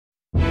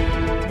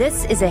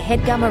This is a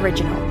HeadGum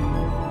original.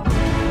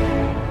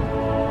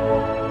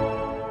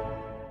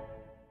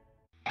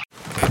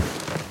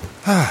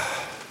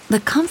 The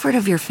comfort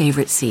of your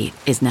favorite seat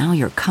is now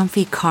your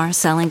comfy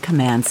car-selling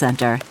command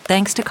center,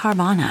 thanks to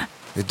Carvana.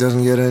 It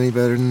doesn't get any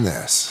better than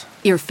this.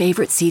 Your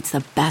favorite seat's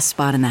the best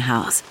spot in the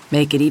house.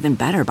 Make it even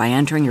better by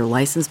entering your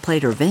license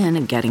plate or VIN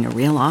and getting a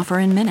real offer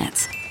in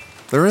minutes.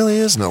 There really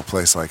is no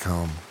place like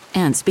home.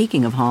 And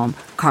speaking of home,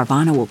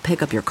 Carvana will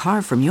pick up your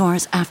car from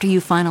yours after you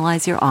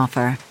finalize your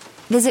offer.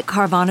 Visit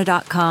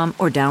Carvana.com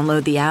or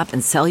download the app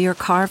and sell your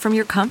car from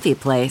your comfy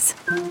place.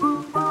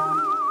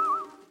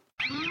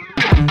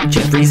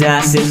 Jeffrey's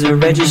ass is a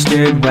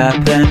registered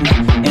weapon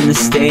in the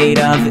state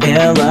of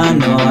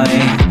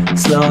Illinois.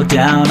 Slow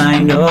down,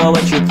 I know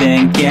what you're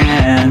thinking.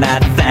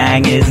 That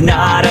thing is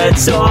not a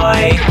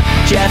toy.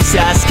 Jeff's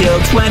ass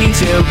killed 22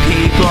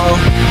 people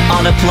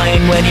on a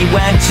plane when he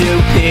went to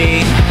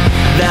pee.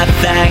 That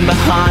thing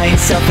behind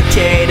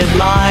suffocated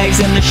lives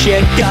and the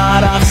shit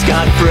got off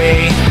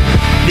scot-free.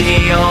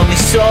 The only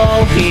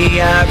soul he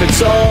ever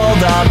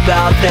told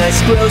about this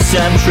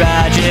gruesome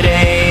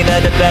tragedy. The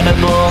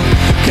dependable,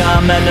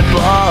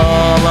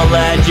 commendable,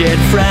 alleged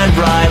friend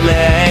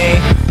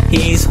Riley.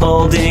 He's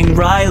holding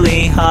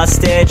Riley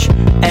hostage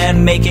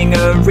and making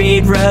her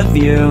read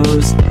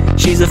reviews.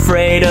 She's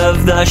afraid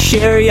of the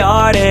sheer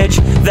yardage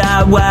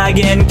that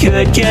wagon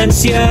could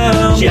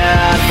consume.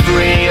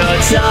 Jeffrey, your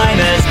time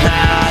has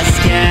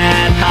passed.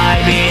 Can't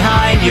hide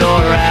behind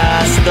your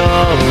ass.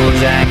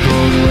 Those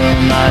ankles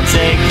will not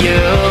take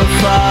you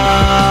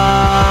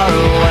far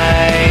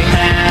away.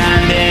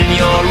 And in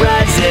your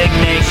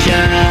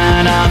resignation,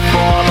 a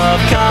form of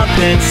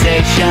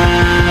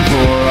compensation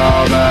for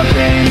all the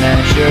pain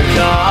that you're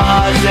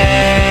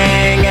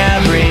causing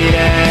every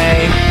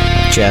day.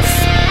 Jeff,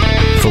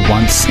 for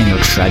once in your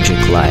tragic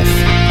life,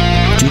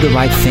 do the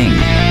right thing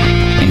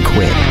and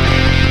quit.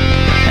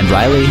 And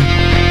Riley,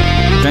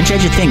 don't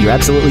change a thing. You're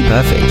absolutely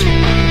perfect.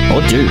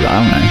 Or do, I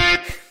don't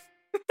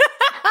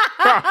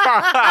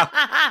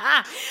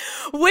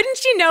know.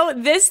 Wouldn't you know,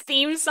 this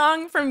theme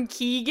song from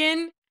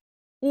Keegan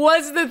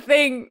was the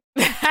thing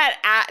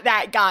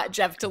that got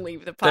Jeff to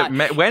leave the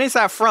pod. When is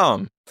that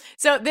from?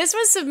 So this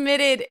was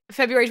submitted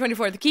February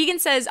 24th. Keegan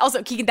says,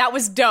 also, Keegan, that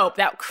was dope.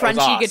 That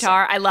crunchy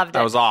guitar. I loved it.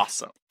 That was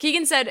awesome.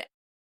 Keegan said,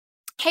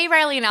 "Hey,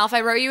 Riley and Alf,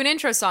 I wrote you an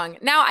intro song.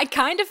 Now, I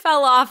kind of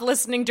fell off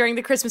listening during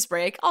the Christmas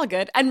break. All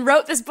good. And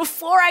wrote this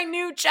before I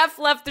knew Jeff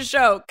left the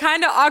show.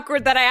 Kind of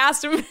awkward that I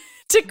asked him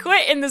to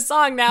quit in the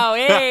song now.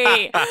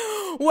 Hey.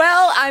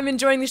 Well, I'm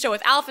enjoying the show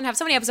with Alf and have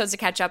so many episodes to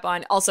catch up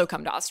on. Also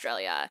come to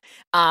Australia.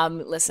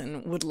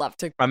 Listen, would love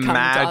to come to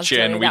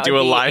Australia. Imagine we do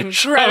a live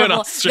show in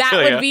Australia.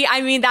 That would be,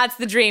 I mean, that's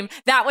the dream.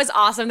 That was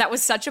awesome. That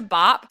was such a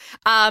bop.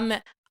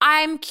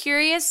 I'm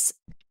curious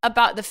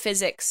about the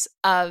physics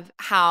of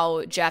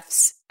how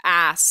Jeff's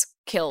ass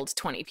killed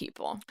 20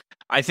 people.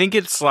 I think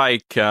it's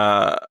like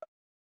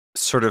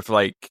sort of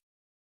like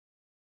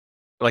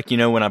you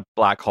know when a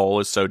black hole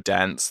is so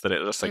dense that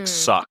it just like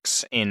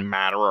sucks in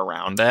matter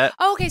around it.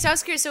 Oh, okay, so I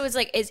was curious. So it's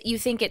like, you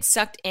think it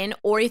sucked in,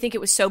 or you think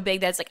it was so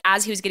big that it's like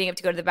as he was getting up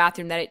to go to the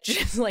bathroom that it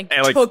just like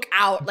took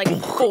out like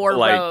 4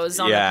 rows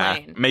on the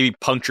plane. Maybe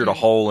punctured a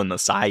hole in the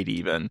side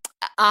even.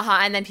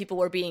 And then people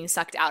were being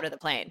sucked out of the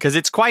plane. Because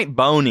it's quite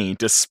bony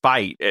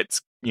despite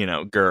its,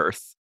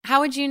 girth.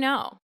 How would you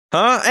know?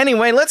 Huh?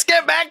 Anyway, let's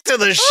get back to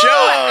the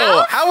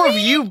show. How have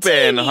you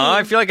been, huh?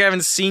 I feel like I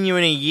haven't seen you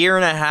in a year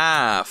and a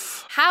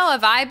half. How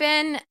have I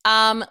been?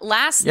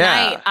 Last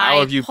night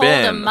I pulled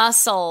a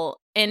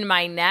muscle in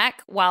my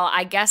neck while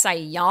I guess I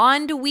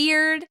yawned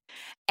weird.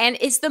 And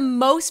it's the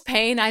most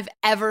pain I've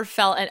ever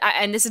felt.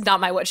 And this is not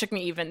my what shook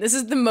me even. This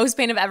is the most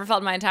pain I've ever felt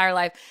in my entire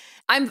life.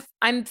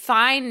 I'm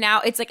fine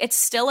now. It's like it's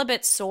still a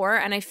bit sore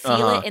and I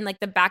feel it in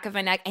like the back of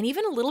my neck and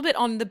even a little bit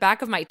on the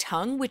back of my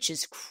tongue, which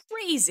is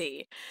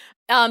crazy.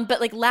 But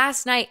like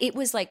last night, it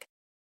was like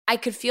I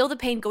could feel the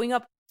pain going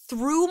up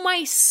through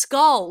my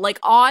skull, like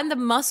on the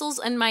muscles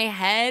in my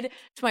head,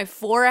 to my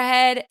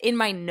forehead, in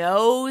my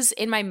nose,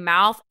 in my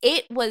mouth.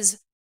 It was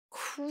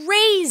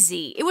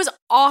crazy. It was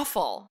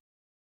awful.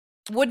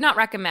 Would not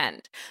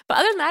recommend. But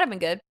other than that, I've been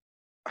good.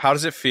 How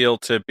does it feel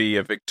to be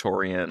a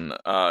Victorian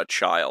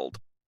child?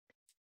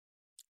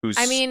 Who's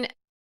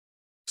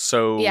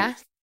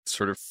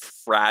sort of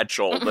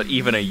fragile that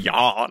even a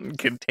yawn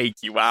can take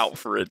you out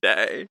for a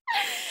day.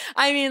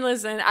 I mean,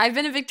 listen, I've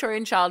been a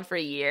Victorian child for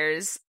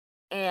years,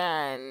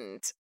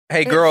 and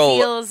hey, girl,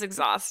 it feels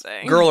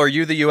exhausting. Girl, are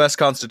you the U.S.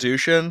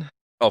 Constitution?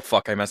 Oh,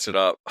 fuck, I messed it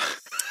up.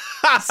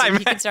 So you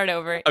can start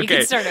over. Okay. You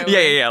can start over.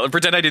 Yeah.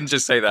 Pretend I didn't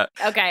just say that.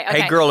 Okay.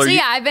 Hey, girl,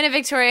 I've been a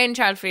Victorian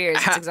child for years.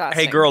 It's exhausting.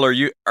 Hey, girl, are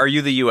you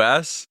the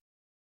U.S.?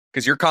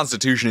 Because your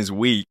constitution is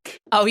weak.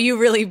 Oh, you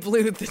really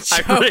blew the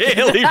joke. I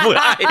really blew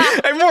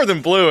I more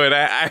than blew it.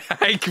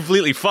 I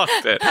completely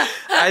fucked it.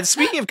 And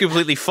speaking of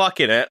completely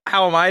fucking it,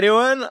 how am I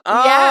doing?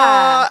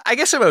 I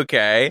guess I'm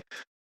okay.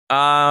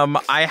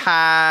 I've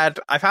had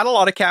a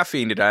lot of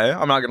caffeine today.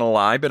 I'm not gonna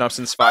lie. Been up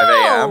since 5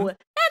 a.m. Oh,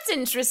 that's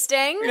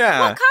interesting. Yeah.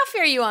 What coffee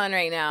are you on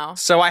right now?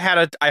 So I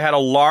had a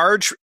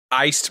large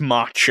iced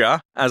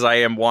matcha, as I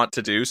am wont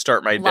to do,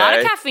 start my day. A lot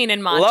of caffeine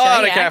in matcha. A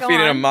lot of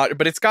caffeine in matcha,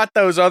 but it's got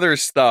those other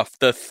stuff.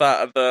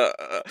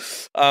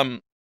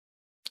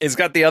 It's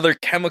got the other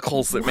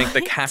chemicals that make the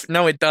caffeine.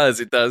 No, it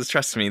does.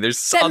 Trust me.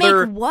 There's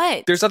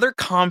other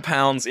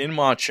compounds in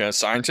matcha.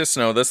 Scientists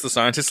know this. The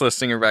scientists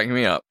listening are backing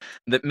me up.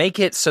 That make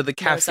it so the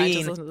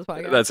caffeine.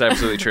 That's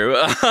absolutely true.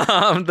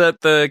 That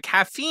the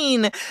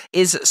caffeine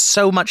is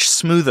so much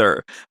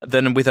smoother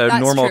than with a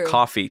normal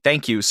coffee.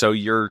 Thank you. So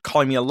you're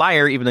calling me a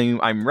liar, even though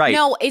I'm right.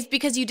 No, it's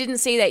because you didn't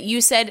say that.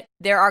 You said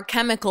there are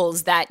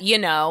chemicals that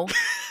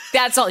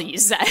That's all you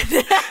said.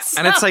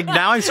 And it's like,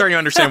 now I'm starting to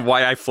understand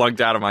why I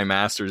flunked out of my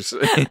master's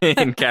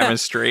in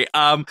chemistry.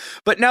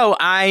 But no,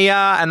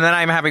 and then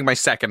I'm having my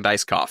second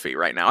iced coffee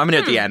right now. I'm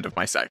at the end of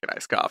my second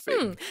iced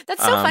coffee.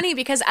 That's so funny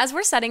because as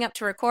we're setting up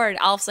to record,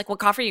 Alf's like, what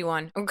coffee you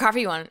want? What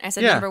coffee you want? I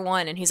said, number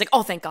 1. And he's like,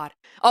 oh, thank God.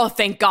 Oh,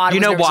 thank God. You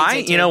know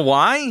why? You know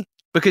why?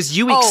 Because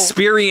you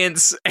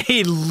experience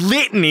a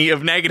litany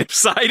of negative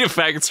side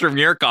effects from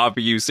your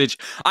coffee usage.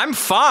 I'm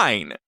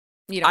fine.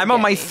 I'm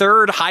on my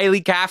third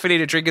highly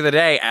caffeinated drink of the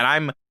day, and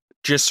I'm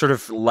just sort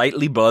of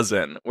lightly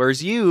buzzing.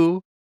 Whereas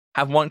you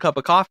have 1 cup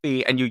of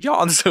coffee, and you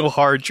yawn so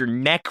hard your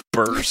neck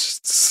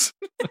bursts.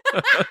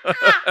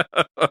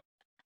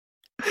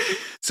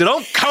 So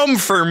don't come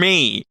for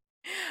me.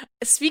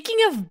 Speaking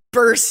of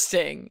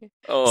bursting,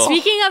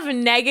 speaking of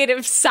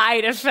negative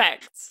side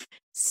effects,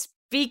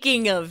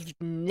 speaking of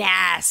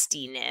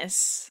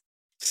nastiness,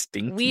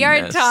 stinkiness, we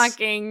are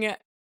talking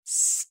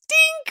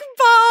stink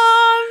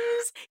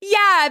bombs. Yeah,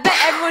 I bet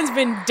everyone's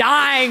been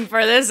dying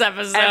for this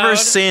episode. Ever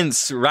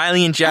since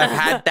Riley and Jeff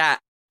had that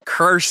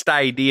cursed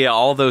idea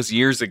all those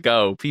years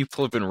ago,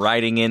 people have been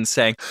writing in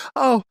saying,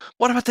 oh,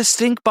 what about the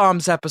stink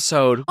bombs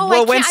episode? Oh,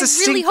 well, when's the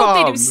stink bombs? I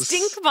really hope they do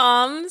stink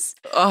bombs.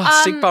 Oh,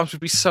 stink bombs would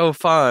be so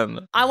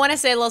fun. I want to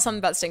say a little something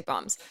about stink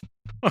bombs.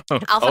 Alf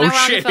and I were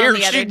on the phone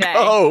the other day.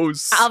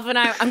 Alf and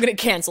I'm going to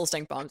cancel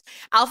stink bombs.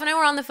 Alf and I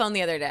were on the phone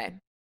the other day,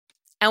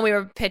 and we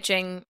were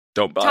pitching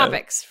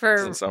topics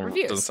for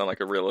reviews. Doesn't sound like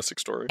a realistic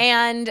story.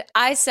 And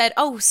I said,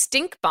 oh,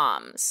 stink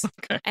bombs.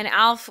 Okay. And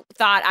Alf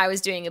thought I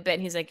was doing a bit.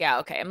 And he's like, yeah,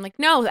 okay. I'm like,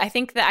 no, I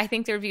think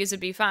the reviews would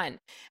be fun.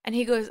 And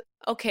he goes,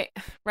 okay,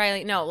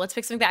 Riley, no, let's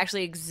pick something that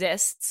actually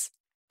exists.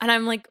 And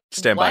I'm like,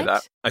 stand by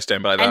that. I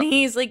stand by that. And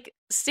he's like,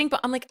 stink bomb.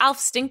 I'm like, Alf,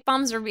 stink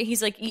bombs are.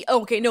 He's like,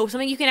 okay, no,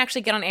 something you can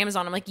actually get on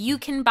Amazon. I'm like, you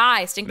can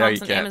buy stink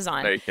bombs on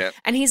Amazon. No, you can't.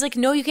 And he's like,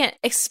 no, you can't.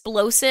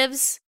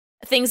 Explosives.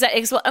 Things that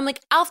explode. I'm like,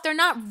 Alf, they're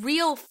not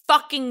real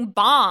fucking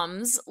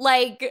bombs.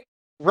 Like,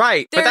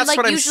 right, but that's like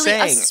what I'm saying.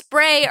 They're usually a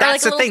spray or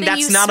that's like a little thing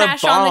you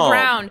smash on the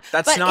ground.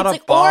 That's not a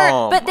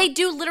bomb. But they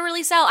do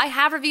literally sell. I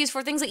have reviews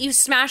for things that you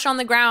smash on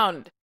the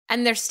ground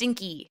and they're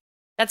stinky.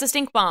 That's a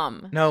stink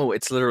bomb. No,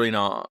 it's literally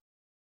not.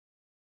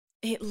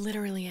 It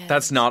literally is.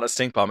 That's not a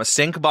stink bomb. A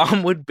stink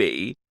bomb would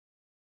be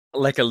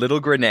like a little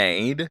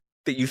grenade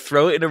that you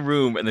throw in a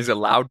room and there's a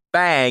loud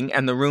bang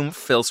and the room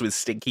fills with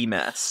stinky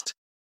mist.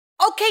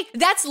 Okay,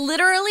 that's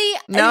literally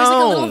there's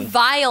like a little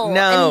vial.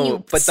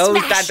 No, but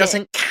that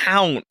doesn't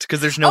count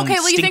because there's no. Okay,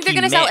 well, you think they're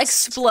gonna sell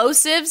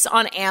explosives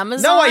on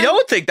Amazon? No, I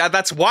don't think that.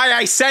 That's why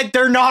I said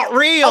they're not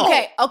real.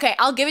 Okay,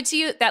 I'll give it to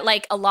you that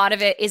like a lot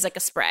of it is like a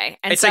spray.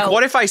 And it's like,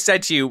 what if I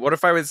said to you? What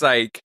if I was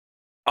like,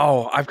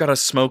 oh, I've got a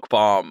smoke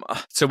bomb,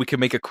 so we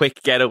could make a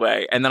quick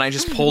getaway. And then I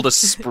just pulled a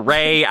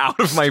spray out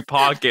of my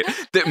pocket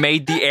that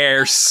made the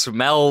air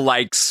smell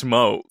like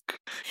smoke.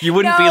 You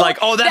wouldn't be like,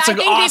 oh, that's an awesome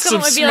smoke bomb. I think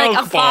it would be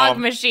like a fog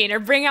machine or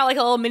bring out like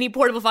a little mini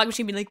portable fog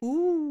machine and be like,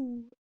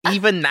 ooh.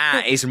 Even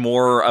that is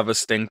more of a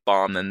stink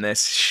bomb than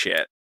this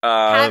shit.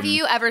 Have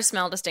you ever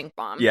smelled a stink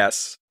bomb?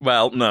 Yes.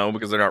 Well, no,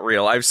 because they're not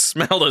real. I've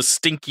smelled a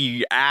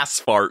stinky ass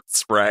fart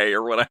spray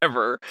or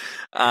whatever.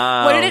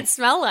 What did it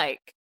smell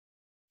like?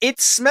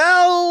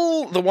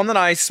 The one that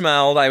I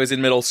smelled, I was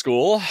in middle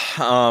school,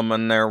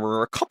 and there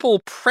were a couple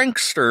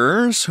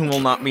pranksters who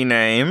will not be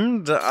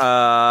named.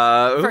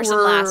 First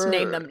and last,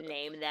 name them.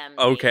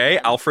 Okay,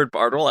 Alfred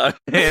Bartle.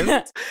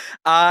 And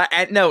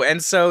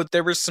so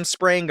there was some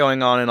spraying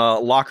going on in a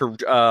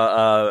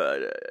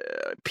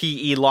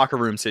PE locker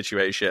room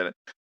situation.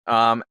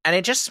 And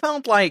it just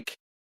smelled like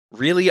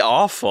really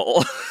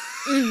awful.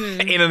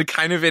 Mm-hmm. In a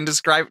kind of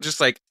indescribable, just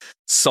like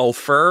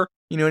sulfur.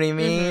 You know what I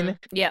mean?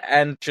 Mm-hmm. Yeah.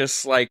 And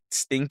just like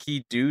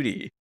stinky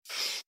duty.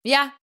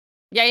 Yeah.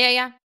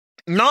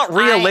 Not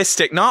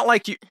realistic. No,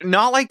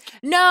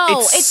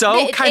 it's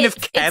so kind of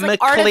chemically.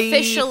 It's like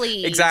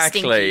artificially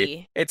exactly.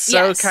 Stinky. It's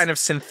so kind of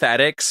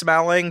synthetic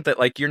smelling that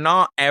like you're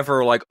not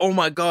ever like, oh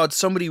my God,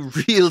 somebody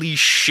really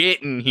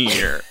shit in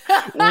here.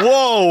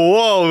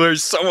 whoa,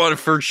 there's someone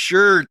for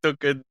sure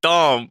took a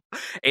dump.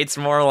 It's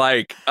more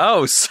like,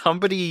 oh,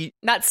 somebody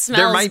that smells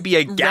there might be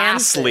a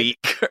gas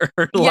leak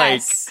or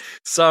like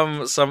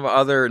some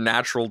other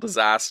natural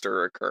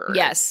disaster occurring.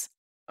 Yes.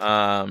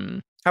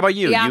 How about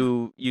you? Yeah.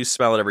 You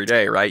smell it every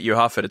day, right? You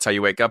huff it. It's how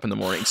you wake up in the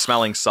morning.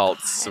 Smelling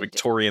salts,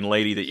 Victorian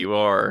lady that you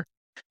are.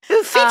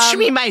 Fetch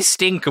me my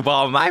stink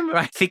bomb.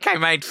 I think I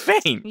might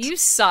faint. You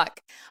suck.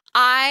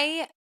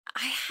 I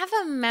have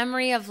a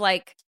memory of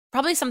like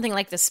probably something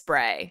like the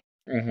spray.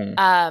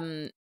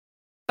 Mm-hmm.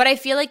 But I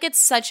feel like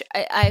it's I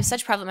have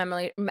such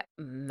prevalent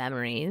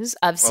memories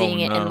of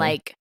seeing it in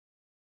like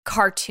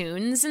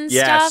cartoons and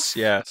stuff.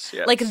 Yes.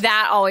 Like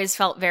that always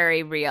felt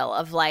very real.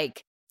 Of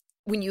like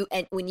when you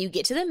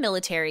get to the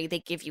military, they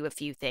give you a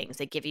few things.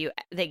 They give you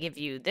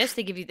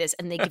this,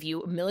 and they give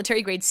you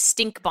military grade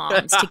stink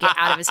bombs to get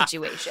out of a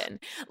situation.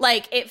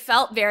 Like it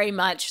felt very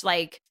much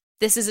like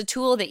this is a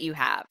tool that you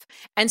have.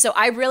 And so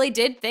I really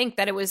did think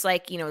that it was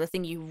like, the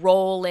thing you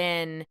roll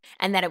in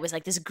and that it was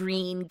like this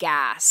green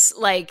gas,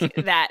 like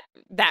that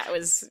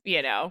was,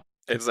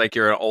 It's like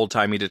you're an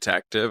old-timey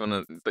detective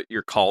and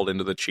you're called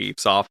into the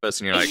chief's office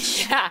and you're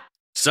like, yeah.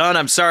 Son,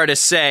 I'm sorry to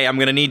say, I'm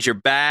going to need your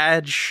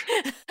badge,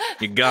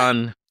 your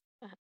gun,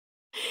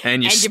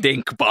 and your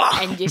stink bombs.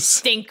 And your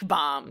stink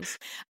bombs.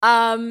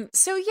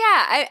 So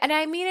yeah,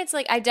 I mean, it's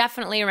like, I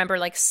definitely remember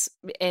like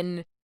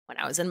when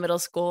I was in middle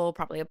school,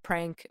 probably a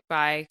prank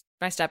by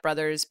my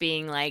stepbrothers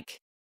being like,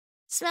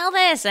 smell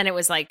this. And it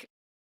was like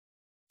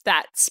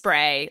that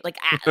spray, like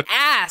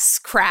ass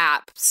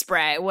crap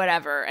spray,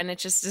 whatever. And it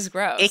just is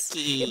gross.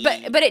 Icky.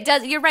 But it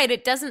does, you're right,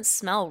 it doesn't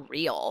smell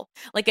real.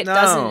 Like it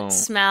doesn't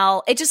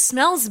smell, it just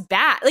smells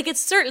bad. Like it's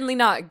certainly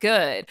not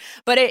good,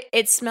 but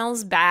it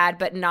smells bad,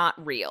 but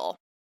not real.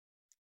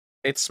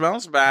 It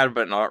smells bad,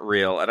 but not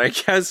real. And I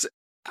guess,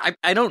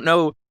 I don't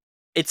know.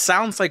 It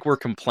sounds like we're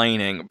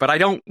complaining, but I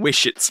don't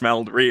wish it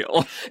smelled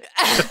real.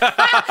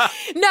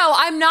 No,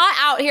 I'm not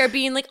out here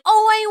being like,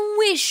 oh, I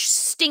wish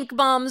stink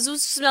bombs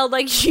smelled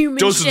like human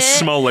shit. Doesn't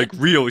smell like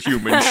real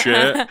human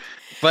shit.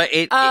 But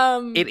it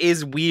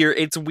is weird.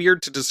 It's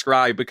weird to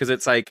describe because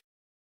it's like,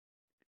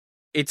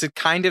 it's a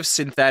kind of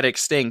synthetic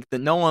stink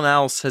that no one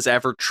else has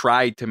ever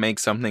tried to make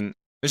something.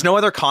 There's no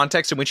other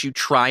context in which you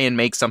try and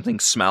make something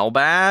smell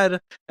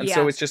bad. And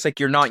so it's just like,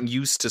 you're not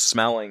used to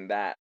smelling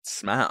that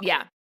smell.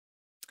 Yeah.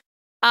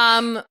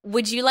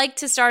 Would you like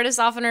to start us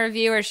off in a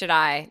review or should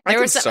I? I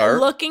can start.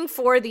 Looking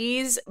for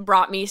these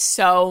brought me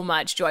so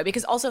much joy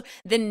because also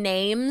the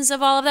names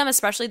of all of them,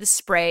 especially the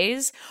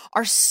sprays,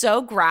 are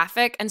so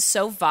graphic and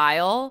so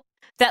vile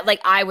that like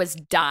I was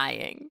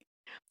dying.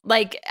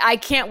 Like I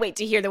can't wait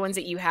to hear the ones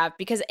that you have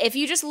because if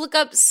you just look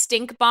up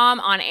stink bomb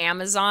on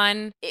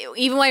Amazon,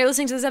 even while you're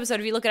listening to this episode,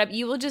 if you look it up,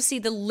 you will just see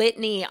the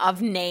litany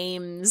of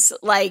names.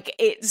 Like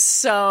it's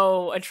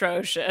so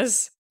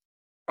atrocious.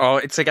 Oh,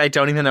 it's like I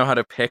don't even know how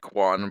to pick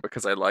one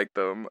because I like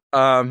them.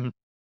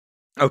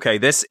 Okay,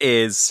 this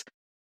is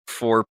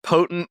for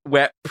potent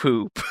wet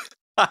poop,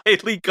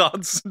 highly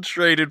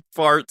concentrated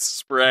fart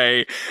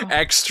spray,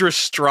 extra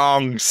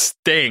strong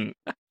sting.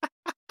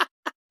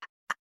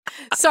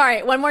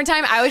 Sorry, one more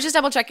time. I was just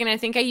double checking. I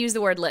think I used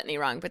the word litany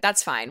wrong, but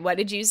that's fine. What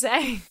did you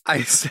say?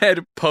 I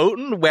said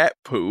potent wet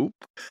poop,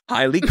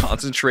 highly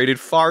concentrated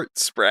fart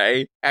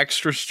spray,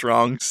 extra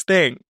strong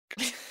sting.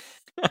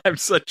 I'm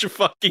such a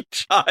fucking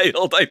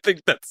child. I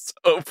think that's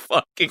so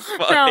fucking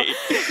funny.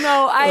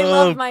 No, I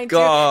love mine too.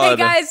 Hey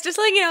guys, just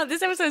like you know,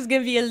 this episode is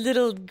gonna be a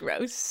little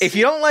gross. If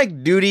you don't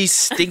like Duty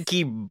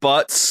stinky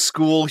butt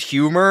school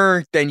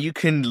humor, then you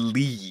can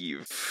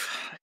leave.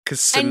 Because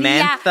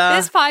Samantha,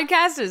 and this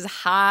podcast is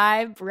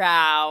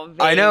highbrow.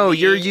 Baby. I know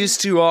you're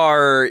used to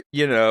our,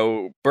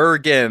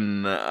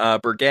 Berghain.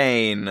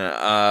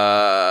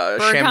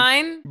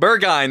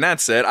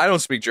 That's it. I don't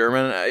speak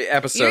German.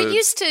 Episode.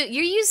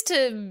 You're used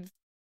to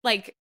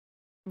like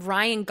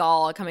Ryan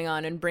Gall coming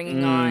on and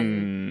bringing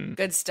on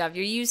good stuff.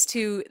 You're used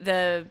to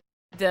the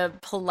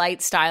polite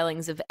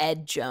stylings of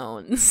Ed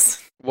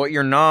Jones. What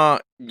you're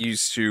not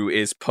used to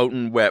is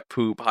potent wet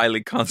poop,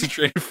 highly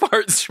concentrated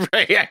fart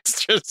spray,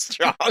 extra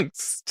strong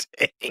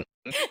sting.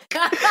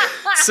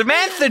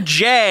 Samantha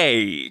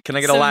J. Can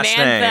I get a last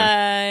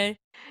name?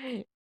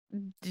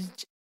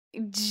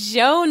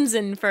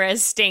 Jonesin for a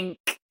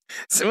stink.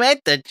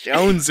 Samantha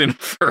Jonesin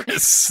for a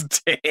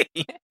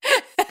stink.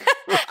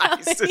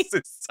 Christ, this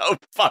is so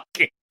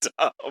fucking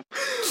dumb.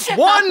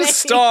 1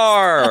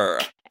 star.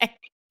 Okay.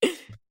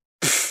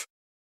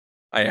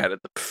 I added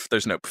the pff.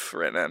 There's no pff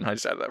written in. I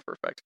just added that for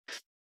effect.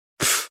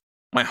 Pff.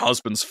 My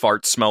husband's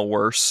farts smell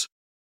worse.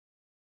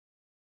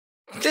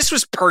 This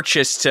was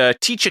purchased to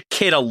teach a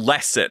kid a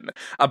lesson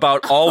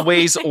about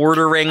always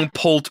ordering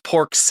pulled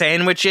pork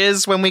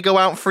sandwiches when we go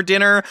out for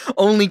dinner,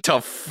 only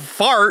to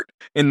fart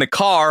in the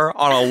car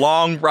on a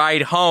long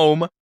ride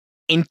home,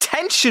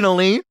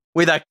 intentionally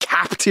with a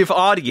captive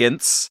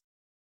audience.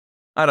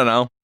 I don't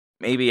know.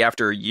 Maybe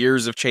after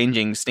years of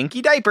changing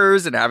stinky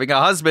diapers and having a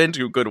husband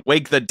who could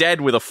wake the dead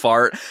with a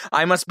fart,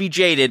 I must be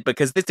jaded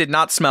because this did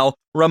not smell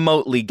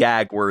remotely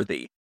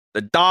gag-worthy.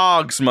 The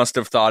dogs must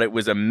have thought it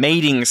was a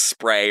mating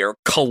spray or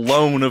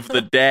cologne of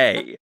the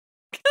day.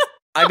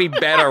 I'd be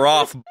better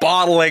off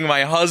bottling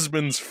my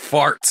husband's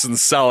farts and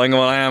selling them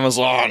on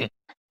Amazon.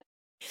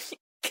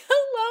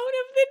 Cologne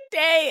of the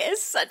day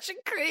is such a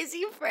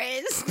crazy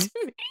phrase to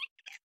me.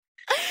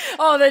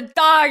 Oh, the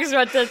dogs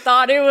must have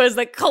thought it was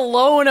the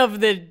cologne of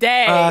the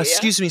day.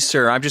 Excuse me,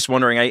 sir. I'm just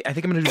wondering. I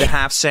think I'm going to do the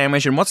half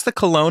sandwich. And what's the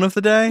cologne of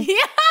the day? Yeah.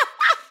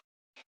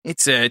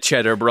 It's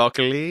cheddar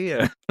broccoli. I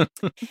love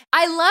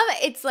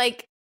it. It's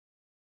like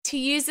to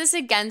use this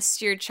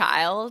against your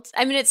child,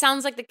 I mean, it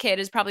sounds like the kid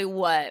is probably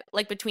what,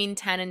 like between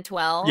 10 and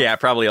 12? Yeah,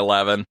 probably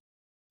 11.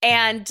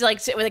 And like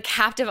with a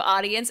captive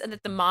audience, and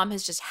that the mom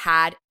has just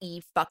had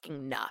fucking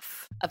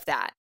enough of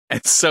that.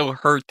 And so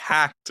her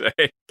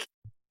tactic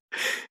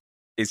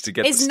is to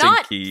get it's the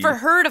stinky... not for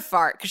her to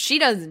fart, because she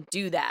doesn't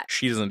do that.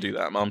 She doesn't do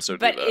that. Moms don't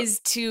do that. But is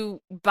to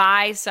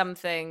buy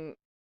something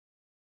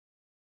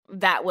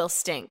that will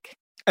stink.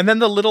 And then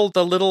the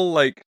little,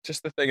 like,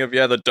 just the thing of,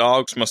 the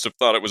dogs must have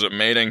thought it was a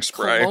mating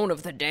spray. Cologne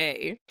of the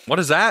day. What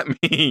does that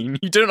mean?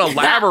 You didn't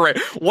elaborate.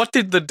 What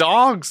did the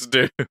dogs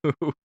do?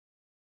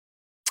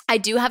 I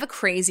do have a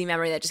crazy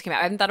memory that just came out.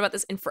 I haven't thought about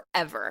this in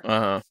forever.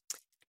 Uh-huh.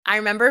 I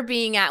remember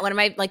being at one of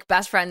my like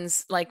best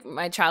friends, like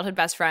my childhood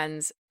best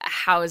friends'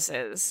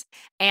 houses,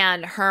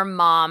 and her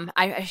mom,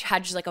 I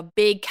had just like a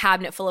big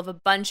cabinet full of a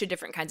bunch of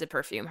different kinds of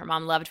perfume. Her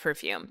mom loved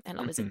perfume and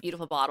all these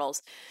beautiful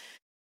bottles.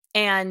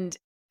 And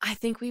I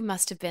think we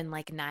must have been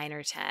like 9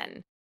 or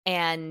 10,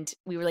 and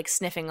we were like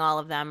sniffing all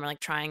of them or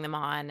like trying them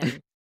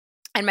on.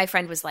 And my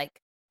friend was like,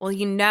 well,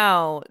 you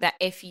know that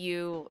if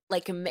you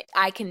like,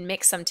 I can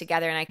mix them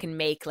together and I can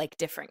make like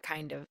different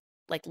kind of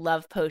like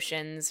love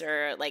potions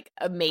or like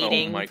a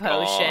mating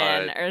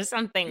potion or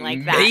something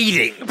like that.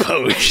 Mating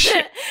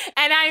potion.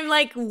 And I'm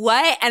like,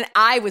 what? And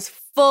I was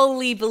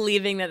fully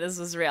believing that this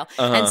was real.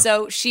 And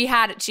so she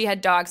had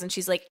dogs, and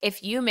she's like,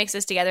 if you mix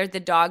this together, the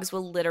dogs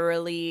will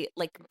literally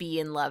like be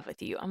in love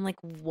with you. I'm like,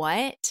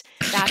 what?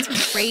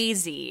 That's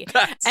crazy.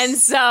 And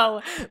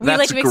so we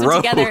like mix them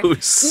together.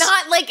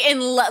 Not like in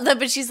love,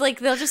 but she's like,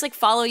 they'll just like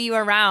follow you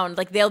around.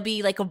 Like they'll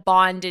be like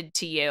bonded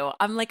to you.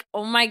 I'm like,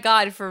 oh my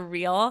God, for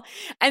real?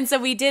 And so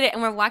we did it,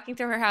 and we're walking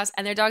through her house,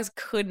 and their dogs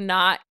could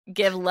not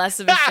give less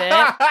of a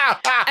shit.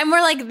 And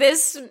we're like,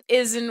 this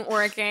isn't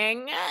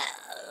working.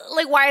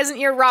 Like, why isn't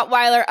your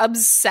Rottweiler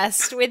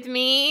obsessed with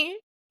me?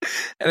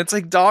 And it's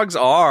like dogs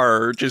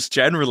are just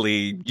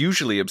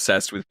usually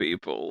obsessed with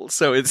people.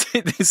 So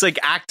it's like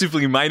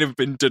actively might have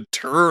been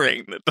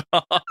deterring the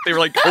dog. They were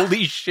like,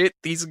 holy shit,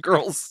 these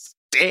girls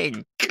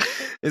stink.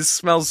 It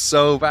smells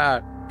so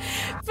bad.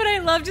 But I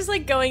love just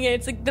like going in.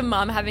 It's like the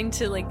mom having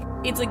to like,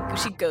 it's like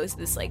she goes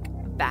this like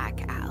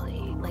back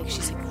alley. Like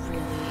she's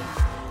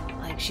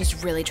like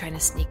she's really trying to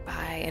sneak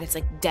by, and it's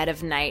like dead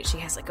of night. She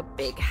has like a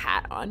big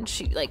hat on.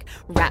 She like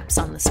raps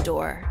on this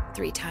door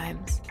 3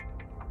 times.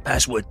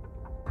 Password.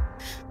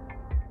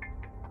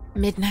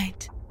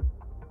 Midnight.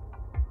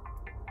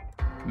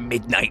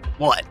 Midnight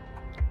what?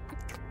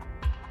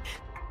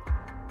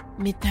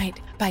 Midnight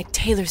by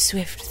Taylor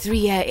Swift,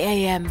 3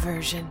 a.m.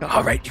 version.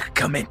 All right, you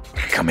come in.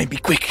 Come in, be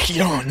quick.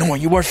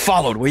 You weren't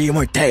followed. You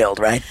weren't tailed,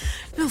 right?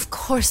 No, of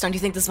course not. Do you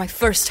think this is my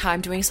first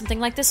time doing something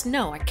like this?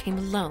 No, I came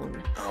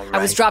alone. All right. I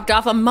was dropped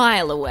off a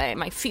mile away.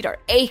 My feet are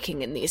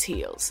aching in these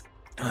heels.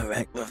 All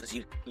right, well,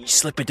 you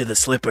slip into the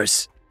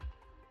slippers.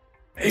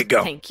 There you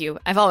go. Thank you.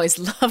 I've always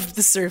loved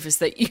the service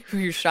that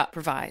your shop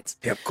provides.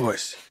 Yeah, of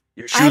course.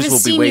 Your I haven't shoes will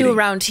be seen waiting. you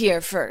around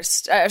here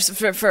first,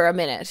 for a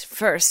minute.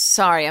 First,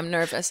 sorry, I'm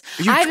nervous.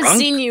 Are you I haven't drunk?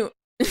 seen you.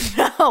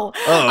 No,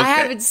 Oh,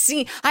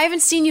 okay. I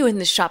haven't seen you in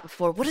this shop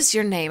before. What is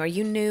your name? Are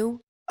you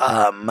new?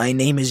 My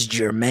name is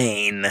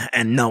Jermaine,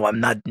 and no, I'm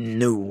not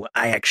new.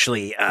 I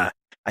actually, I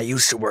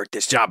used to work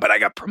this job, but I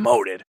got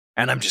promoted,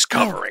 and I'm just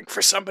covering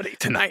for somebody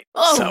tonight.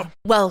 Oh, So,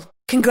 well,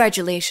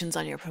 congratulations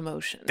on your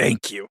promotion.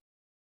 thank you.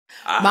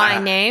 My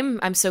name,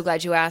 I'm so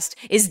glad you asked,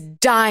 is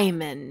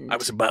Diamond. I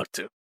was about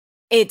to.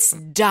 It's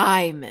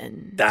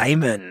Diamond.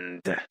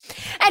 Diamond.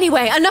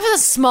 Anyway, enough of the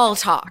small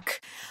talk.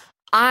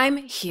 I'm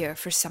here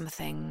for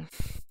something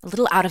a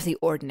little out of the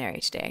ordinary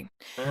today.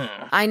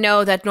 I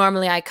know that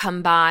normally I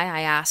come by,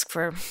 I ask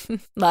for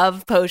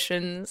love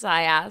potions,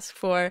 I ask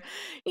for,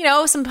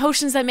 some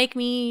potions that make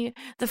me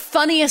the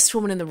funniest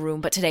woman in the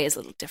room, but today is a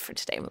little different.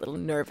 Today I'm a little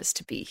nervous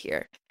to be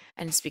here,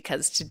 and it's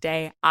because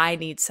today I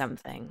need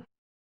something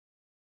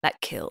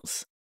that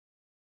kills.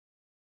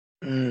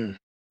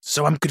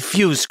 So I'm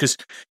confused, because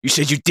you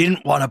said you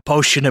didn't want a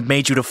potion that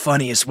made you the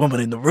funniest woman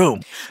in the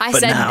room. I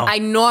but said now, I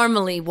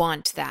normally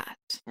want that.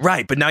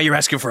 Right, but now you're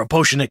asking for a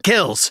potion that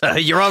kills.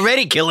 You're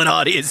already killing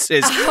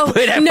audiences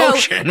with that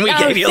potion we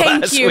gave you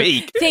last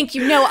week. Thank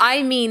you. No,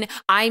 I mean,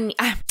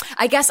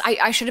 I guess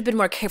I should have been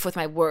more careful with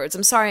my words.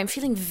 I'm sorry. I'm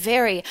feeling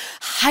very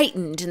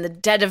heightened in the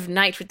dead of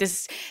night with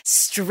this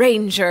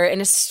stranger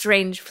in a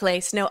strange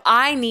place. No,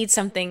 I need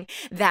something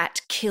that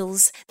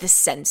kills the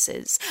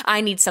senses. I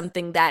need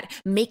something that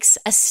makes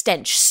a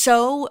stench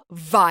so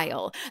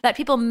vile that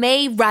people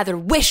may rather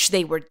wish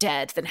they were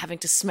dead than having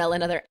to smell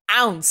another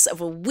ounce of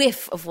a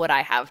whiff of what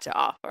I have to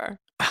offer.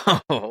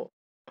 Oh,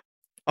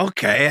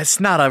 okay.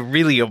 It's not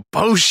really a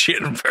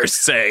potion per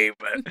se,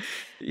 but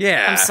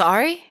yeah. I'm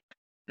sorry?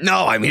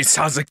 No, I mean, it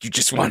sounds like you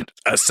just want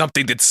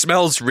something that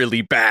smells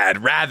really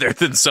bad rather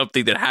than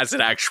something that has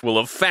an actual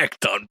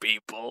effect on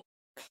people.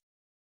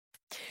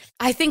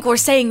 I think we're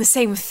saying the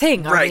same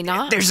thing, are we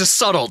not? There's a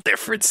subtle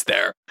difference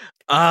there.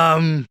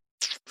 I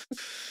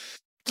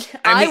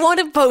want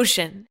a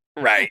potion.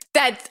 Right.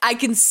 That I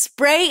can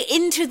spray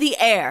into the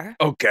air.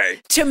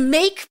 Okay. To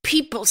make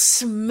people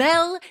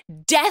smell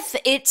death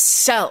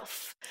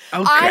itself.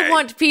 Okay. I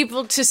want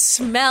people to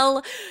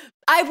smell.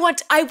 I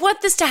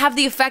want this to have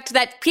the effect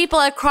that people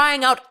are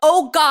crying out,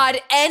 "Oh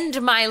God,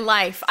 end my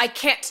life. I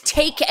can't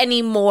take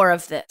any more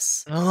of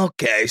this."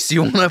 Okay, so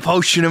you want a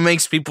potion that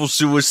makes people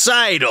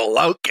suicidal.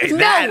 Okay,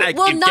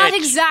 not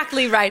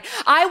exactly right.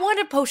 I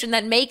want a potion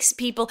that makes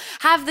people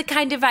have the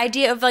kind of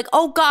idea of like,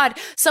 "Oh God,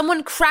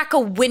 someone crack a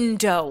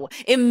window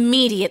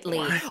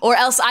immediately, or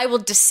else I will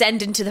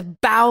descend into the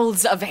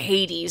bowels of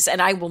Hades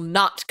and I will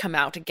not come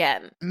out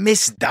again."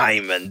 Miss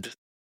Diamond,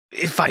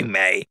 if I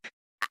may,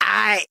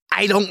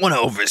 I don't want to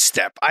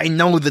overstep. I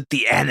know that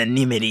the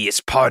anonymity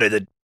is part of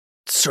the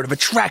sort of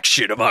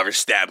attraction of our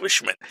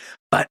establishment,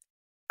 but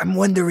I'm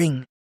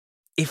wondering,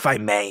 if I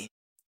may,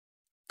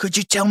 could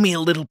you tell me a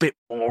little bit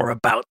more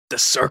about the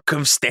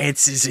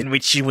circumstances in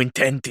which you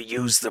intend to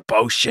use the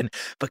potion?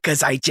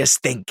 Because I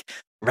just think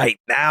right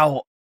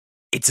now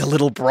it's a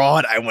little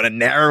broad. I want to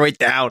narrow it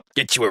down,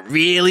 get you a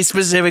really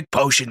specific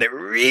potion that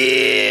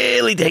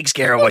really takes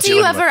care of what you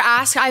want. Do you ever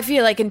ask, I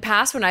feel like in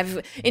past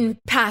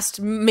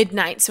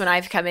midnights when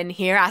I've come in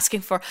here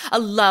asking for a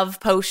love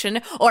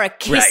potion or a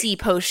kissy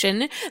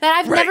potion,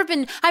 that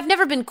I've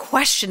never been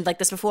questioned like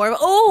this before.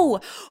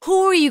 Oh,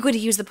 who are you going to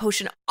use the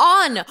potion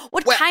on?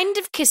 What kind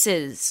of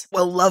kisses?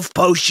 Well, love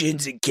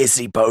potions and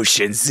kissy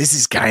potions, this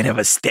is kind of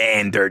a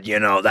standard,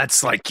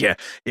 that's like, you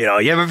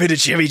ever been to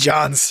Jimmy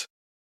John's?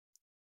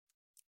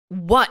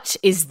 What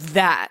is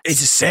that?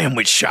 It's a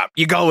sandwich shop.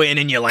 You go in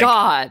and you're like,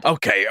 God.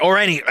 Okay, or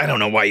I don't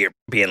know why you're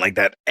being like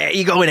that.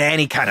 You go into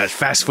any kind of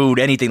fast food,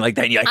 anything like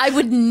that, and you're like, I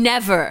would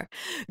never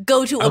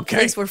go to a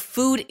place where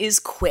food is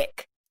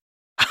quick.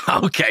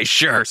 Okay,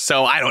 sure.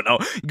 So, I don't know,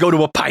 go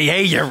to a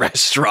paella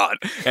restaurant,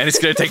 and it's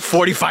going to take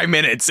 45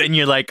 minutes, and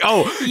you're like,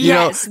 oh, you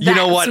know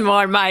what? That's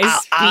more my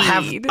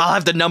speed. I'll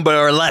have the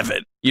number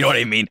 11. You know what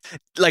I mean?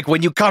 Like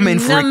when you come in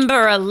for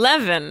number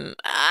 11,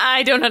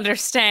 I don't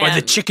understand. Or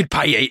the chicken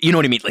paella, you know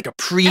what I mean? Like a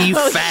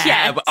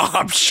prefab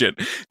option.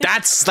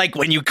 That's like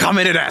when you come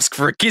in and ask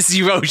for a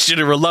kissy potion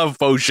or a love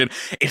potion,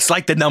 it's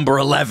like the number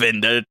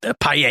 11, the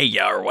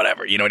paella or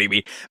whatever, you know what I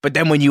mean? But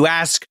then when you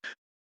ask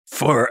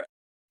for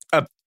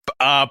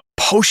a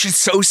potion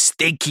so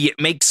stinky it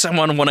makes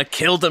someone want to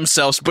kill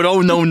themselves, but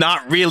oh no,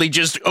 not really,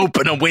 just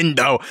open a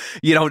window.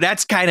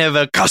 That's kind of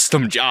a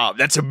custom job.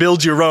 That's a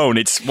build your own.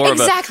 It's more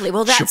exactly. of a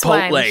well, that's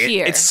Chipotle. Why I'm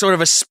here. It's sort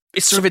of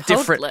a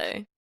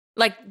different,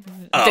 like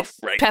the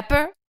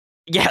pepper.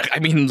 Yeah, I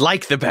mean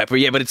like the pepper.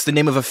 Yeah, but it's the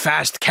name of a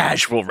fast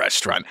casual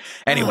restaurant.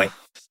 Anyway.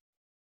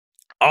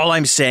 All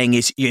I'm saying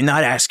is you're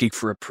not asking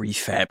for a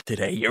prefab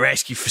today. You're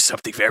asking for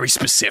something very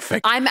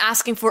specific. I'm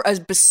asking for a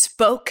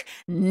bespoke,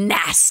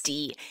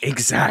 nasty,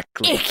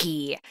 exactly,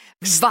 icky,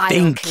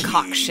 vile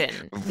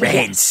concoction.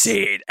 Rancid.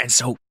 Yes. And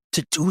so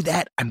to do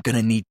that, I'm going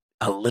to need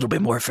a little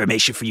bit more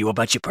information for you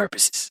about your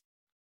purposes.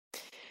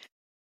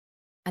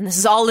 And this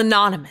is all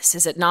anonymous,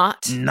 is it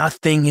not?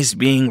 Nothing is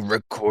being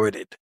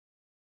recorded.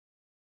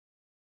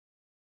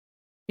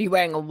 Are you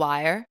wearing a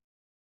wire?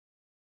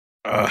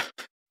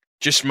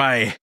 Just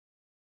my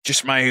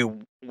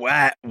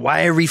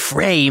wiry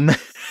frame.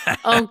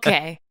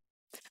 Okay.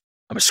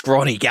 I'm a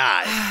scrawny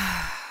guy.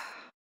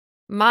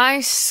 My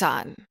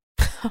son.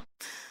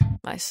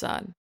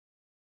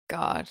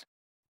 God.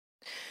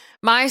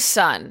 My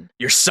son.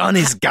 Your son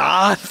is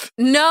God?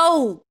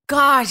 No,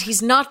 God,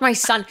 he's not my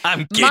son.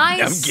 I'm kidding.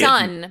 My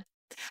son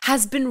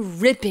has been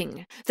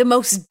ripping the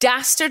most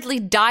dastardly,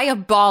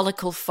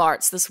 diabolical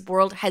farts this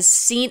world has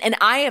seen, and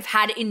I have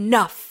had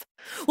enough.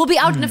 We'll be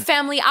out in a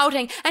family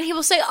outing, and he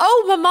will say,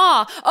 "Oh,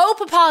 Mama, oh,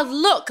 Papa,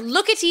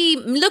 lookity,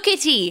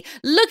 lookity,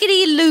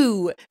 lookity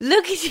Lou,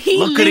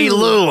 lookity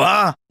Lou,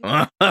 huh?"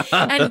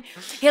 And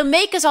he'll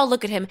make us all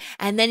look at him,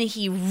 and then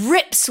he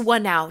rips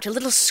one out, a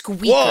little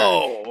squeaker.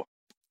 Whoa!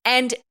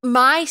 And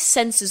my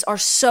senses are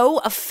so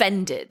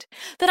offended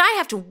that I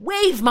have to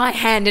wave my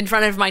hand in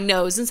front of my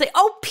nose and say,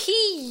 "Oh,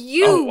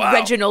 P.U.,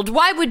 Reginald,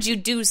 why would you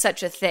do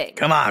such a thing?"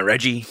 Come on,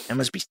 Reggie, that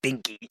must be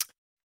stinky.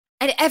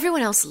 And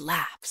everyone else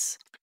laughs.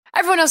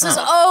 Everyone else says,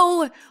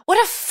 "Oh,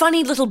 what a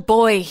funny little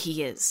boy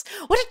he is.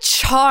 What a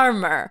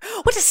charmer.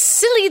 What a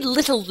silly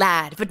little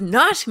lad," but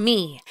not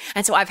me.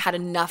 And so I've had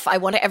enough. I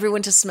want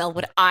everyone to smell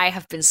what I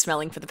have been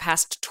smelling for the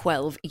past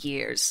 12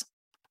 years.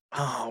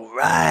 All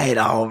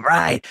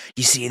right.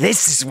 You see,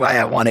 this is why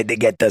I wanted to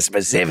get the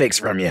specifics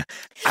from you.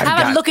 How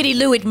about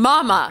lookity-loo at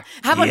Mama?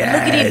 How about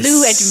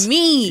lookity-loo at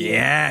me?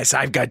 Yes,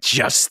 I've got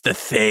just the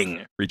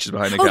thing. Reaches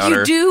behind the counter. Oh,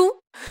 you do?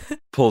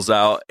 Pulls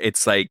out,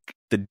 it's like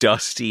the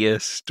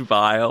dustiest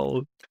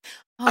vial.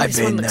 Oh, this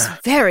one looks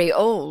very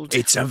old.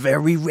 It's a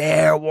very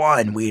rare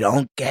one. We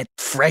don't get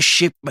fresh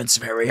shipments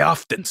very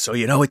often, so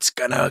it's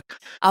gonna...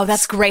 Oh,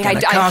 that's great.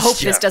 I hope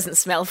this doesn't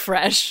smell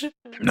fresh.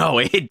 No,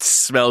 it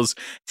smells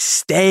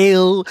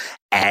stale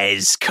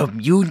as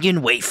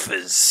communion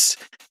wafers.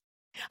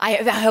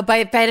 I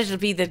bet it'll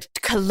be the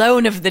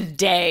cologne of the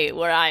day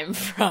where I'm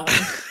from.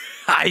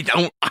 I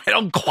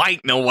don't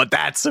quite know what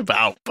that's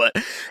about, but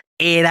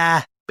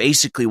it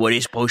basically what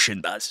his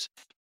potion does.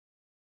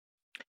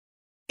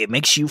 It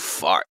makes you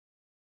fart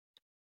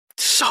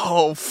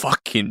so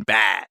fucking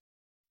bad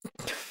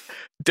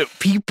the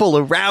people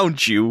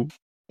around you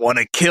want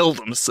to kill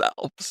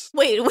themselves.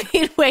 Wait.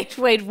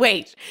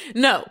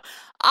 No.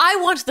 I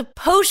want the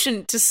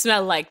potion to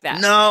smell like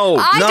that. No,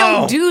 I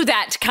don't do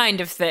that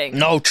kind of thing.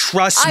 No,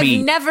 trust me.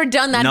 I've never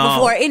done that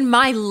before in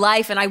my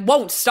life, and I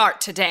won't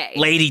start today.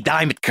 Lady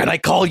Diamond, can I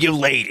call you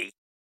Lady?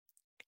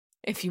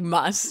 If you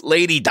must.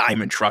 Lady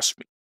Diamond, trust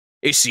me.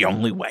 It's the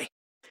only way.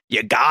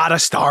 You gotta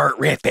start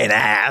ripping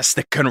ass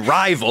that can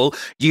rival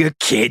your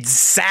kid's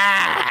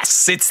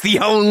sass. It's the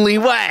only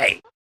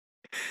way.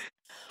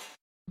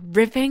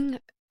 Ripping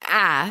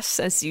ass,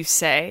 as you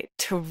say,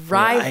 to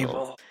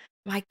rival.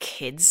 My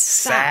kid's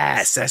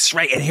sass. That's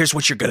right. And here's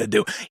what you're going to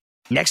do.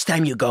 Next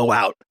time you go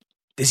out,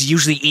 does he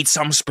usually eat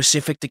something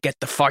specific to get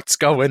the farts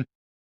going?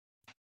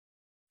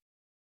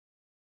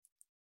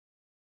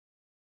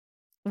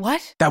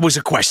 What? That was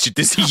a question.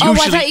 Does he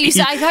usually eat?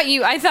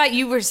 I thought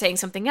you were saying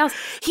something else.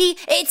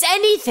 It's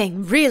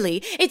anything,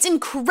 really. It's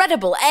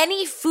incredible.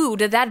 Any food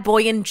that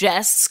boy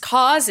ingests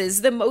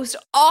causes the most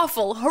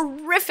awful,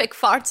 horrific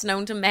farts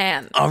known to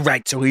man. All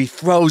right, so he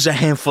throws a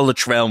handful of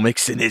trail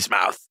mix in his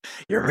mouth.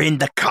 You're in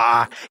the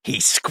car.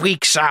 He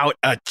squeaks out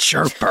a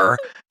chirper.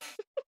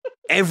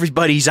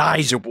 Everybody's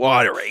eyes are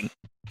watering.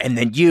 And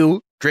then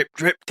you, drip,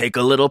 drip, take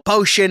a little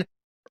potion.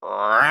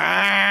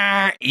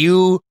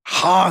 You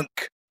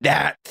honk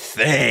that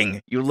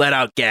thing. You let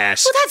out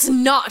gas. Well, that's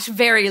not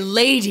very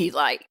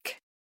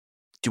ladylike.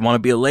 Do you want to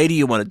be a lady or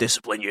you want to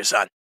discipline your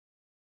son?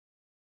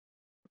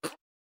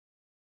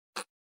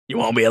 You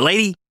want to be a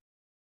lady?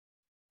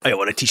 Or you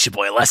want to teach your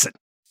boy a lesson?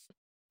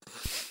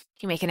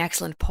 You make an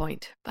excellent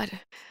point, but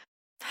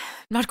I'm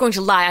not going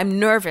to lie, I'm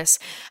nervous,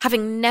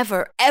 having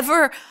never,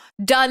 ever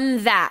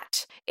done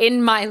that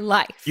in my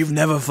life. You've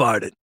never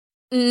farted?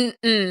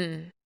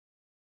 Mm-mm.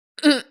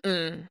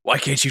 Why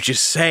can't you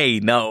just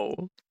say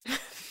no?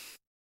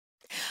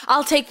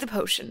 I'll take the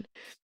potion.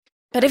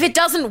 But if it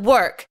doesn't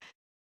work,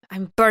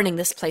 I'm burning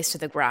this place to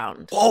the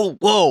ground.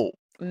 Whoa.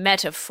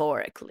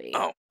 Metaphorically.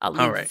 Oh, I'll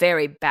leave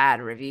very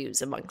bad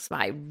reviews amongst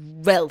my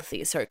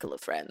wealthy circle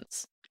of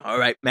friends. All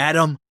right,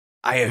 madam,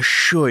 I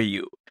assure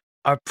you,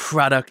 our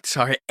products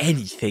are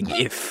anything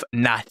if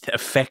not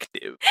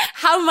effective.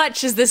 How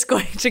much is this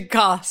going to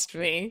cost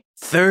me?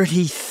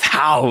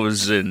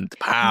 30,000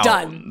 pounds.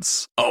 Done.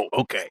 Oh,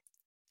 okay.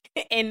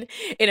 In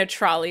a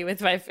trolley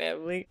with my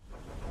family.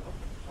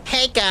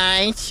 Hey,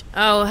 guys.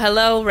 Oh,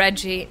 hello,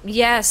 Reggie.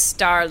 Yes,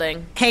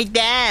 darling. Hey,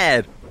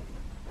 Dad.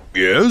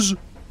 Yes?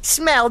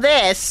 Smell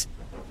this.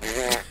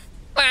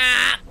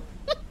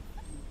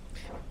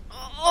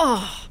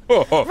 Oh,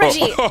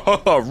 Reggie. Reggie,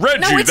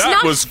 no,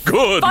 that was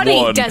good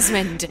funny, one.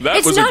 Desmond.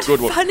 That was a good one.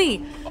 It's not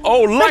funny.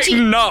 Oh,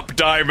 lighten Reggie. up,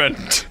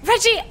 Diamond.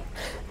 Reggie.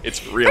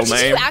 Its real Reggie,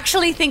 name. do you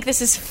actually think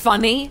this is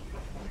funny?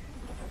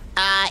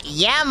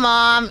 Yeah,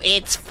 Mom.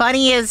 It's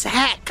funny as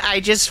heck.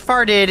 I just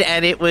farted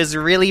and it was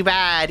really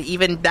bad.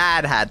 Even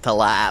Dad had to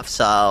laugh,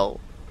 so...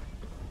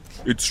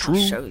 It's true.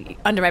 I'll show you.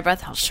 Under my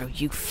breath, I'll show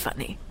you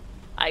funny.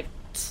 I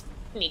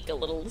sneak a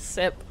little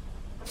sip.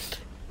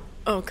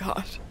 Oh,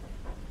 God.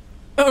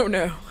 Oh,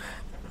 no.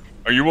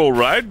 Are you all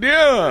right?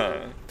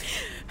 Yeah.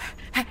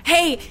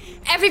 Hey,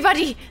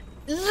 everybody!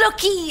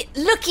 Looky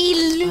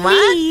Lou!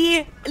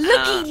 What?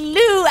 Looky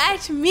Lou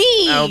at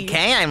me!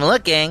 Okay, I'm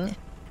looking.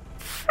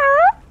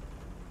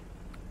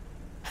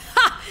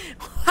 Ha!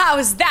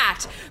 How's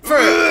that?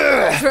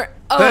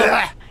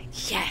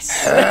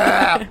 Yes.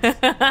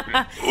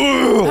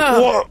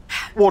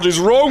 What is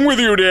wrong with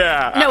you,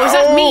 dear? No, it's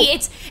not me.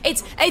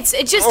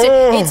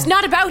 It's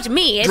not about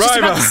me. It's just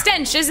about Driver. the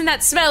stench. Isn't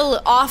that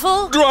smell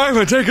awful?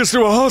 Driver, take us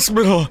to a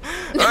hospital.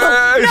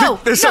 I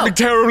think there's something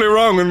terribly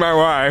wrong with my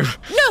wife.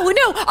 No,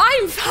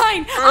 I'm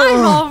fine.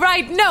 I'm all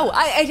right. No,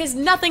 it has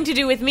nothing to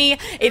do with me.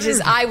 It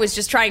is. I was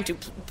just trying to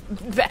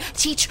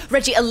teach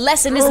Reggie a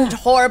lesson. Isn't it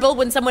horrible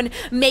when someone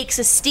makes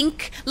a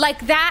stink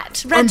like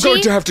that, Reggie? I'm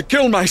going to have to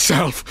kill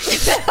myself.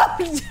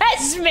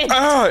 Desmond!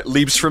 It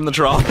leaps from the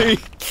trolley.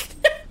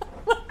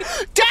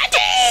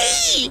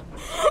 Daddy!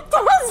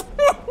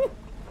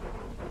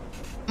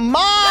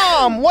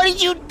 Mom, what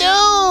did you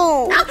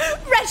do?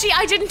 Reggie,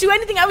 I didn't do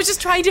anything. I was just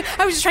trying to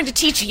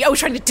teach you. I was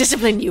trying to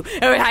discipline you.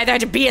 I either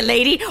had to be a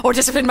lady or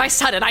discipline my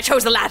son, and I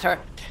chose the latter.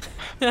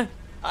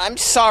 I'm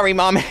sorry,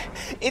 Mom.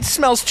 It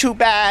smells too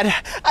bad.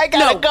 I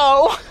gotta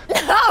go.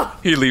 No!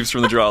 He leaves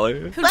from the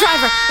trolley.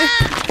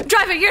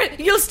 Driver,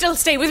 you'll still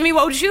stay with me,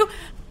 won't you?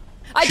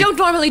 I don't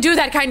normally do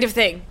that kind of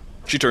thing.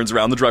 She turns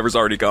around. The driver's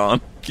already gone.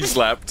 He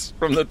slapped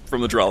from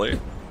the trolley.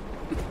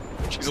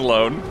 She's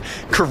alone,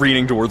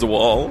 careening towards a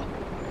wall.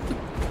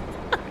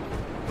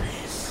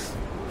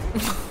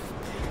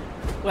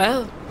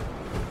 Well,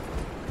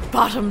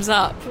 bottoms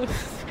up.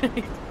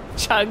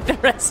 Chug the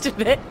rest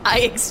of it. I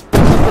explode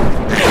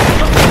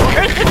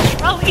before the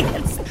trolley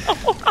hits the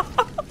wall.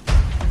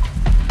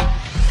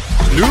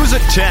 News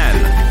at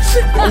 10.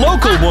 A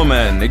local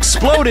woman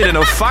exploded in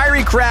a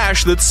fiery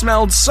crash that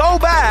smelled so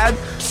bad,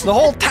 the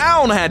whole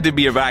town had to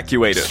be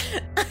evacuated.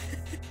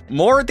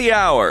 More at the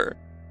hour.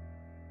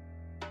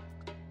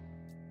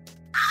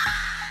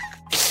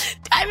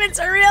 Diamond's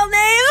a real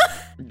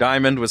name?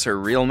 Diamond was her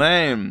real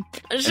name.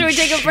 Should we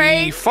take a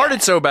break? She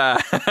farted so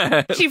bad.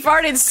 She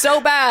farted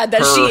so bad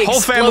that she exploded. Her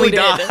whole family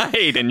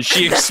died and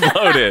she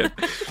exploded.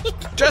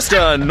 Just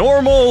a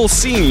normal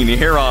scene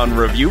here on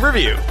Review.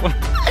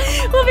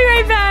 We'll be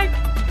right back.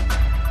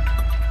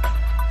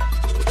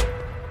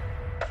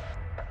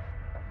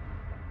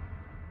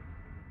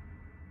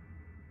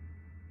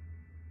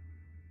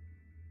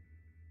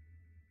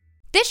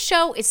 This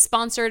show is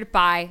sponsored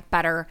by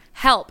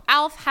BetterHelp.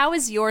 Alf, how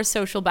is your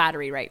social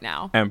battery right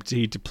now?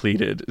 Empty,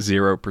 depleted,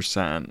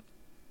 0%.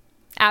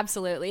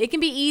 Absolutely. It can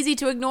be easy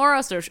to ignore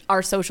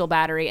our social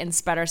battery and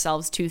spread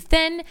ourselves too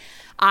thin.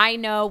 I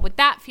know what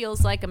that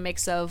feels like, a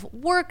mix of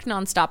work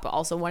nonstop, but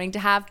also wanting to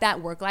have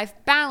that work-life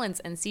balance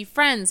and see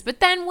friends. But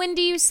then when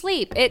do you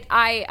sleep?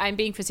 I'm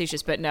being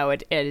facetious, but no,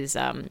 it is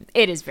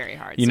very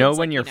hard. You know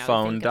when your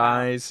phone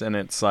dies and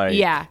it's like,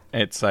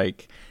 it's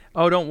like,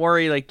 oh, don't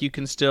worry, like you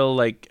can still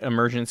like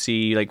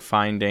emergency like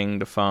finding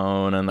the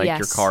phone and like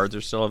your cards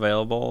are still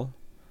available.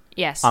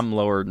 Yes. I'm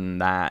lower than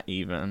that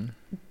even.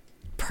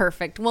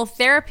 Perfect. Well,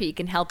 therapy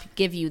can help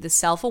give you the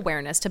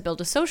self-awareness to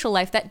build a social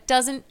life that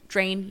doesn't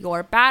drain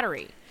your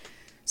battery.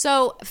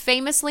 So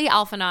famously,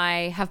 Alf and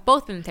I have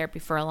both been in therapy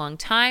for a long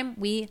time.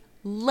 We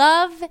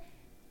love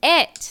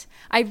it.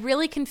 I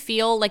really can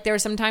feel like there are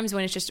some times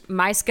when it's just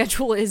my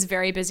schedule is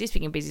very busy,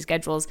 speaking of busy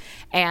schedules,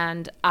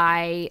 and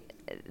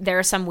there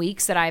are some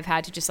weeks that I've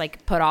had to just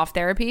like put off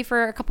therapy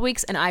for a couple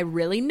weeks, and I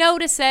really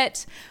notice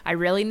it. I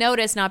really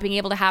notice not being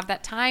able to have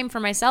that time for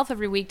myself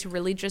every week to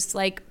really just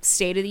like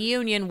state of the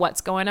union,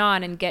 what's going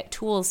on, and get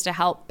tools to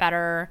help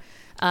better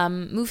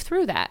move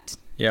through that.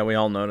 Yeah, we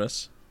all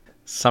notice.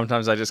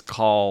 Sometimes I just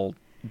call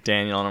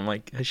Daniel and I'm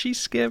like, has she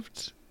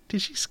skipped?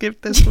 Did she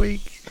skip this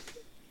week?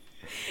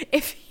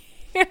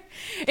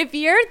 If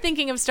you're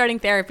thinking of starting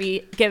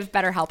therapy, give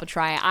BetterHelp a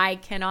try. I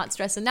cannot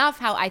stress enough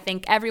how I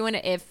think everyone,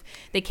 if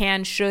they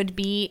can, should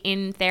be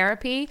in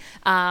therapy.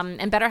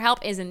 And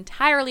BetterHelp is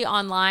entirely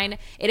online.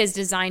 It is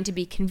designed to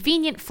be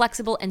convenient,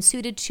 flexible, and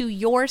suited to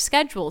your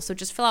schedule. So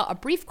just fill out a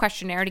brief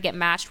questionnaire to get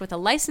matched with a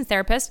licensed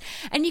therapist,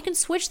 and you can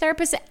switch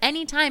therapists at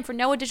any time for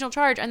no additional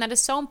charge. And that is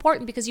so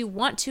important because you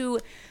want to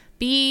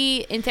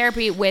be in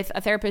therapy with a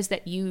therapist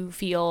that you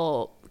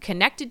feel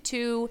connected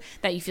to,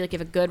 that you feel like you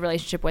have a good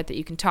relationship with, that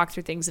you can talk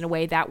through things in a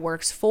way that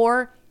works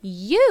for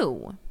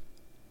you.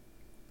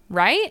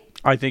 Right?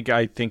 I think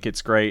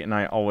it's great, and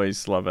I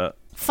always love it.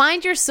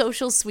 Find your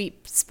social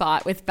sweet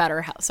spot with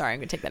BetterHelp. Sorry, I'm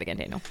going to take that again,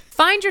 Daniel.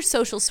 Find your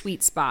social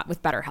sweet spot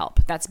with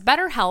BetterHelp. That's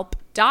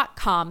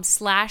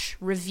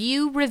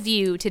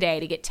BetterHelp.com/review today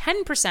to get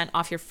 10%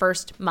 off your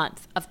first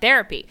month of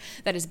therapy.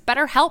 That is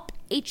BetterHelp,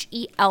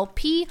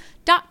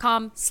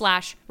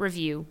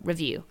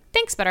 HELP.com/review.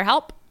 Thanks,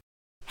 BetterHelp.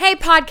 Hey,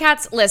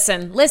 Podcats,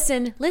 listen.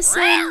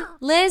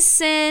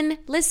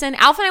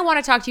 Alf and I want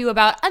to talk to you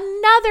about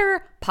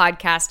another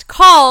podcast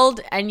called,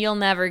 and you'll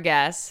never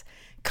guess,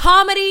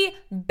 Comedy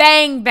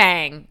Bang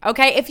Bang.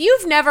 Okay, if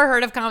you've never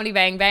heard of Comedy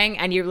Bang Bang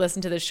and you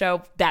listen to the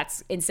show,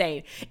 that's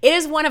insane. It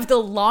is one of the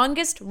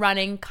longest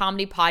running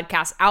comedy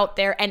podcasts out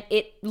there, and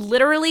it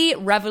literally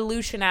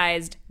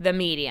revolutionized the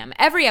medium.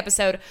 Every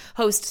episode,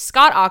 host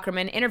Scott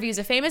Aukerman interviews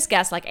a famous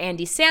guest like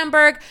Andy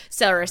Samberg,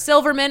 Sarah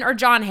Silverman, or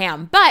John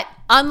Hamm. But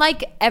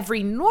unlike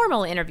every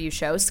normal interview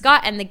show,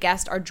 Scott and the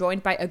guest are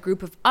joined by a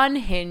group of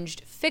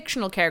unhinged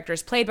fictional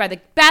characters played by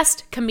the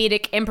best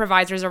comedic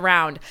improvisers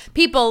around.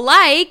 People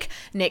like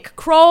Nick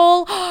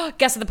Kroll,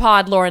 guest of the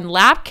pod Lauren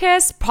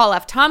Lapkus, Paul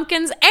F.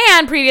 Tompkins,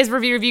 and previous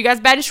review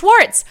guest Ben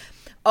Schwartz.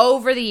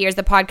 Over the years,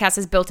 the podcast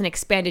has built an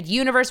expanded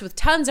universe with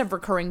tons of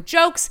recurring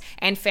jokes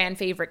and fan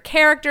favorite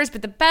characters,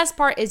 but the best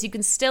part is you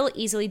can still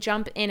easily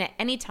jump in at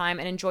any time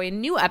and enjoy a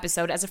new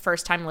episode as a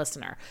first-time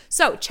listener.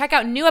 So check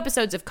out new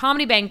episodes of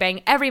Comedy Bang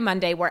Bang every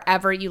Monday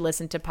wherever you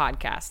listen to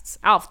podcasts.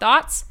 Alf,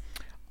 thoughts?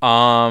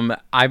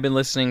 I've been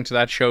listening to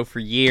that show for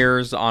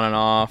years, on and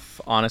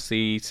off,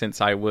 honestly,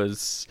 since I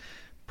was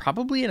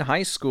probably in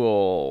high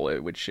school,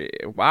 which,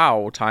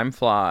 wow, time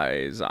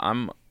flies.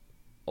 I'm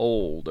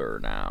older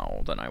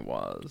now than I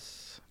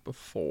was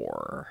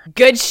before.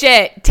 Good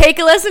shit. Take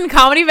a listen,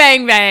 Comedy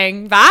Bang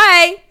Bang.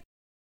 Bye.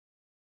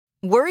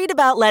 Worried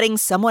about letting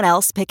someone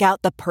else pick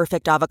out the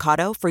perfect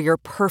avocado for your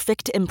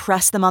perfect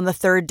impress them on the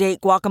third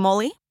date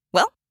guacamole?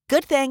 Well,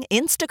 good thing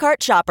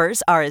Instacart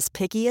shoppers are as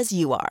picky as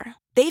you are.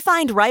 They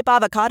find ripe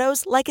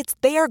avocados like it's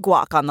their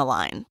guac on the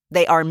line.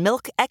 They are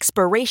milk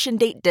expiration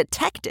date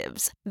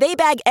detectives. They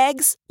bag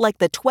eggs like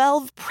the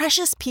 12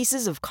 precious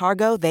pieces of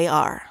cargo they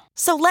are.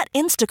 So let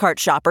Instacart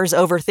shoppers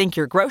overthink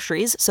your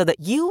groceries so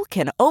that you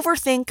can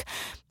overthink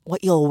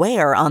what you'll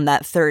wear on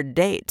that third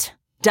date.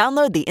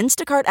 Download the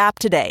Instacart app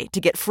today to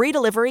get free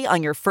delivery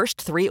on your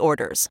first 3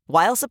 orders,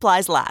 while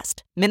supplies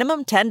last.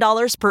 Minimum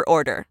 $10 per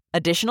order.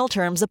 Additional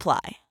terms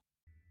apply.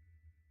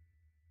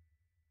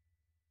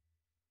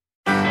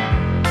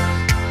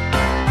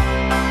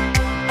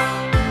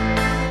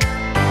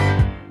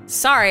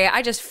 Sorry,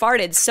 I just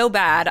farted so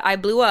bad I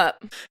blew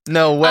up.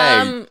 No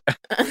way.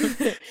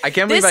 I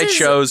can't believe I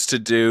chose to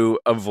do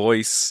a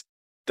voice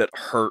that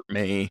hurt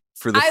me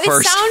for the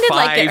first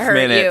 5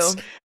 minutes.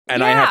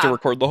 And I have to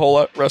record the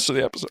whole rest of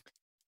the episode.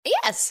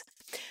 Yes.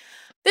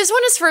 This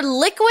one is for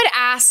liquid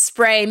ass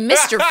spray,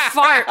 Mr.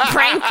 Fart,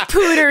 prank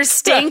pooter,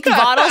 stink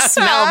bottle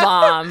smell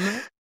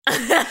bomb.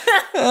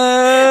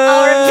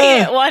 I'll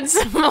repeat it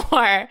once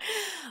more.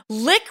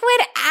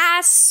 Liquid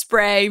ass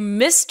spray,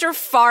 Mr.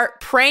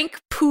 Fart,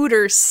 prank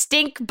pooter,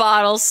 stink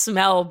bottle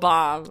smell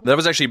bomb. That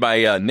was actually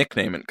my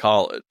nickname in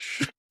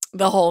college.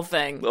 The whole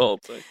thing. The whole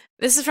thing.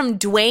 This is from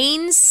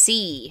Dwayne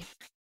C.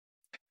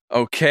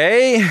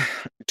 Okay.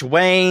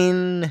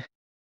 Dwayne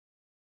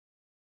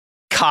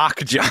Cock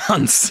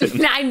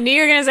Johnson. I knew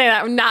you were going to say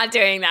that. I'm not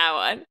doing that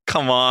one.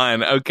 Come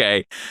on.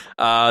 Okay.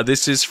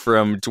 This is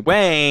from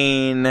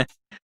Dwayne.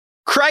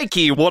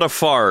 Crikey, what a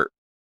fart.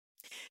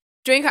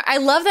 Dwayne, I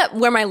love that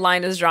where my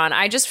line is drawn.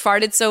 I just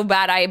farted so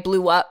bad I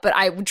blew up, but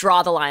I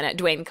draw the line at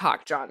Dwayne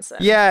Cock Johnson.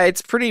 Yeah,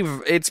 it's pretty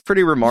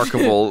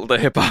remarkable the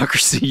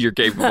hypocrisy you're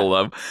capable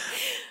of.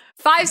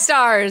 5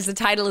 stars. The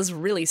title is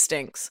Really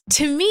Stinks.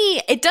 To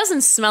me, it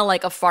doesn't smell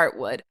like a fart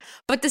would,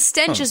 but the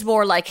stench is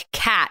more like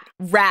cat,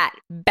 rat,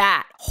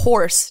 bat,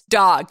 horse,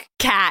 dog,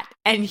 cat,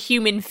 and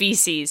human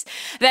feces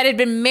that had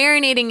been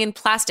marinating in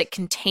plastic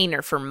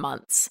container for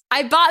months.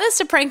 I bought this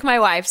to prank my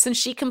wife since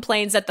she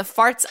complains that the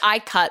farts I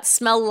cut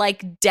smell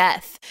like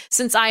death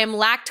since I am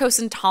lactose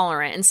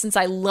intolerant and since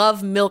I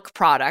love milk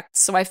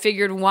products, so I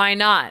figured why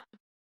not?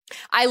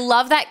 I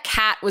love that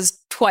cat was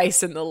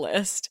twice in the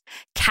list.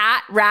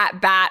 Cat, rat,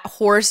 bat,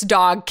 horse,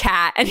 dog,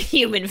 cat, and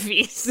human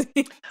feces.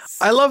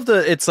 I love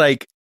it's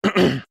like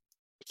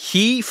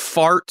he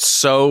farts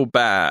so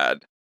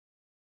bad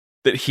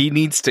that he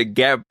needs to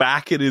get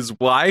back at his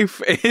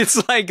wife.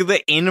 It's like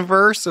the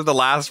inverse of the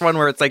last one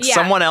where it's like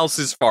someone else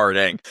is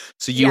farting,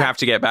 so you have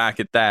to get back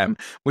at them,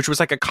 which was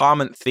like a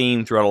common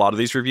theme throughout a lot of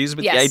these reviews.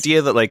 But the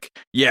idea that like,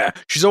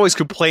 she's always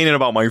complaining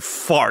about my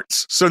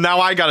farts, so now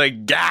I gotta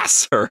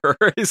gas her.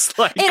 It's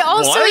like, it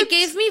also what? It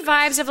gave me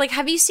vibes of like,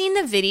 have you seen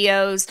the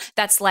videos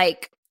that's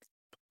like,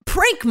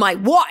 prank my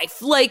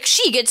wife, like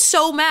she gets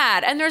so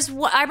mad, and there's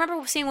I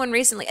remember seeing one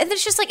recently, and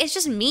it's just like, it's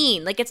just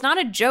mean, like it's not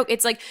a joke.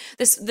 It's like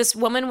this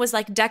woman was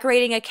like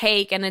decorating a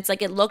cake, and it's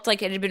like it looked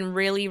like it had been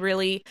really,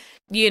 really,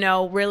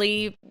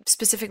 really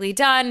specifically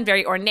done,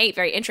 very ornate,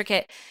 very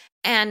intricate,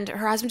 and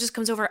her husband just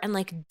comes over and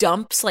like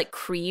dumps like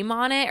cream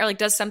on it or like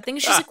does something.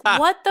 She's like,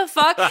 what the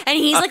fuck? And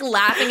he's like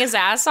laughing his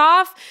ass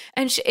off,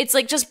 and it's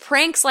like just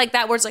pranks like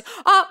that where it's like,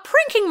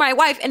 pranking my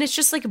wife, and it's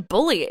just like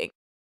bullying.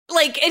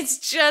 Like,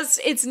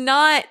 it's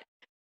not,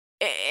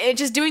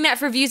 just doing that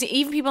for views.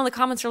 Even people in the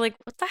comments are like,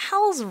 what the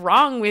hell's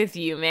wrong with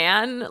you,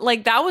 man?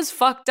 Like, that was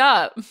fucked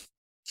up.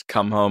 Just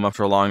come home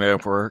after a long day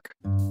of work.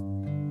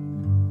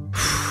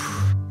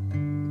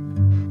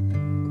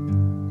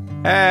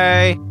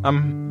 Hey,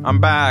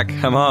 I'm back.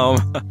 I'm home.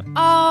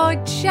 Oh,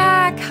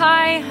 Jack.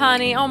 Hi,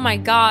 honey. Oh my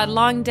God.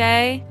 Long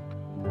day?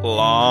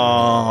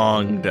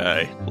 Long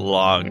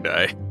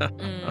day.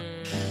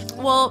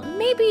 Well,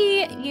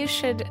 maybe you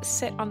should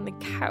sit on the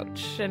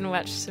couch and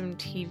watch some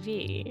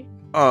TV.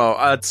 Oh,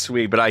 that's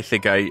sweet, but I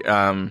think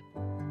I'm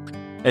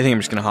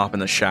just gonna hop in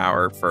the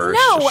shower first.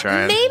 No,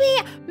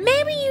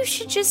 maybe you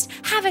should just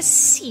have a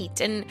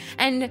seat and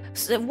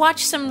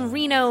watch some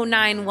Reno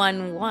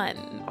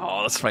 911.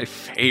 Oh, that's my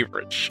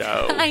favorite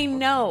show. I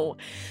know.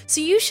 So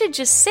you should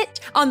just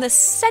sit on the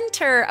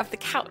center of the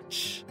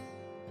couch.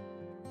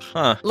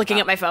 Huh.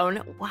 Looking at my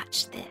phone.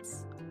 Watch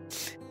this.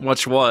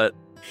 Watch what?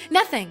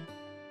 Nothing.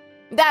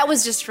 That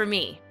was just for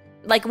me.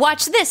 Like,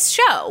 watch this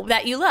show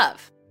that you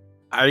love.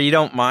 You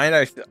don't mind?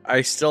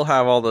 I still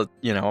have all the,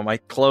 my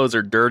clothes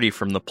are dirty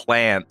from the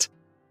plant.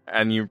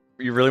 And you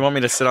really want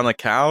me to sit on the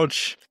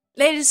couch?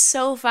 It is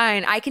so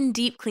fine. I can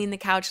deep clean the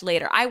couch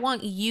later. I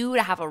want you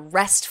to have a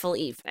restful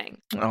evening.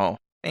 Oh,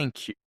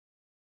 thank you.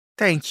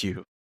 Thank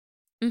you.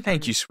 Mm-hmm.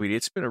 Thank you, sweetie.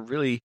 It's been a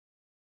really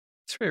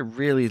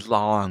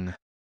long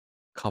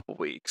couple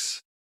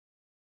weeks.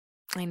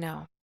 I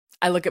know.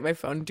 I look at my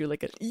phone and do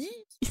like a...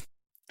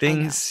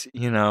 Things,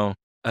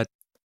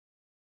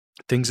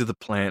 things at the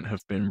plant have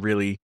been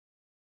really,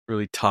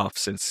 really tough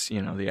since,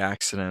 the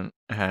accident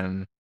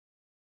and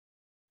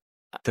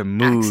the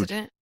mood.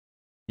 Accident?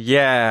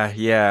 Yeah.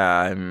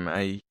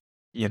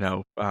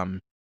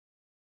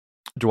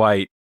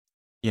 Dwight,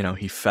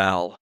 he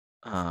fell.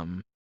 Oh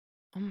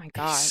my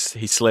God.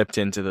 He slipped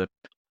into the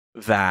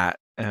vat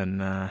and,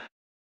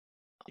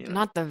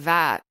 Not the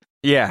vat.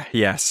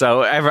 Yeah.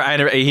 So,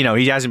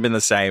 he hasn't been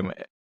the same.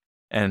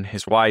 And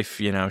his wife,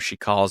 she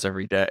calls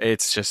every day.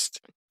 It's just...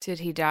 Did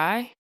he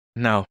die?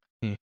 No.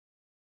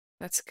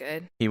 That's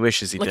good. He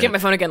wishes he did. Look at my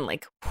phone again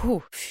like,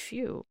 whew,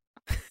 phew.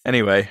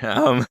 Anyway,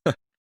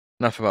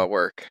 enough about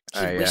work.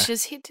 He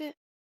wishes he did?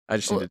 I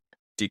just need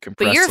to decompress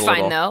But you're a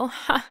fine, little. though.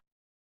 Huh.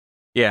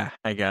 Yeah,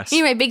 I guess.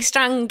 You're a big,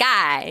 strong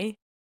guy.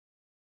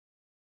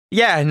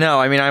 Yeah, no,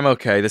 I mean, I'm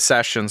okay. The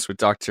sessions with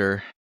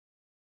Dr.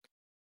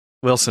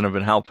 Wilson have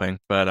been helping,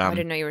 but I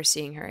didn't know you were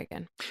seeing her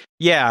again.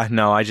 Yeah,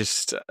 no, I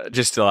just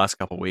the last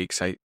couple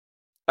weeks, I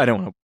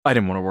didn't want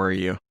to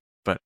worry you,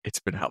 but it's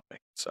been helping.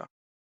 So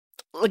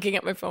looking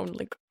at my phone,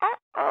 like,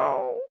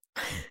 oh.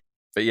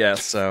 But yeah,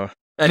 so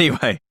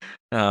anyway,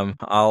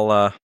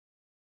 I'll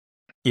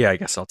Yeah, I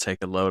guess I'll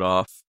take a load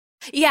off.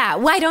 Yeah,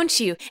 why don't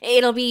you?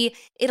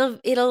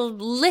 It'll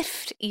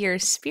lift your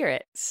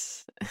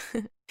spirits.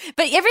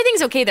 But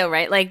everything's okay though,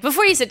 right? Like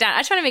before you sit down, I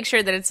just want to make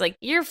sure that it's like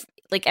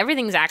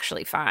everything's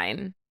actually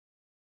fine.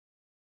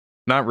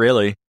 Not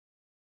really.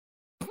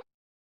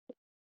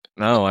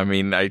 No, I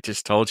mean, I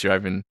just told you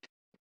I've been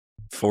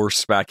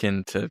forced back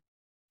into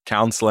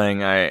counseling.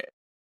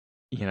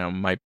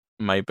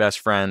 My best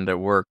friend at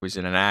work was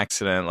in an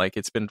accident. Like,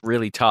 it's been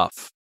really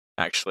tough,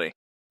 actually.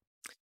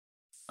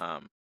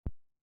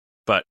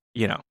 But,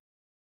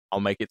 I'll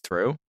make it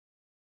through.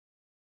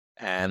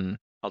 And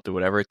I'll do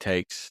whatever it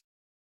takes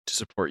to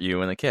support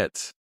you and the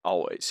kids,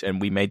 always. And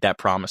we made that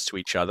promise to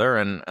each other,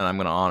 and I'm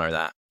going to honor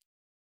that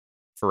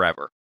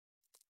forever.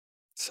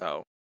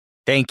 So,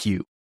 thank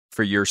you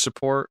for your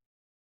support.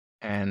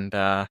 And,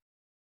 I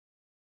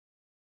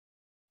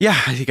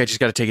think I just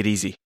got to take it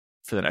easy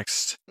for the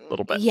next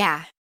little bit.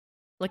 Yeah.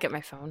 Look at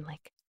my phone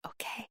like,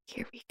 okay,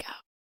 here we go.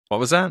 What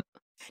was that?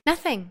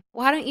 Nothing.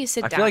 Why don't you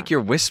sit down? I feel like you're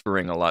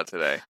whispering a lot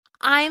today.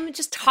 I'm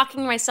just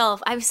talking to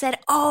myself. I've said,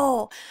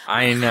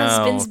 I know. My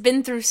husband's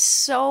been through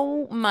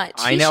so much.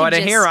 I know, and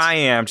here I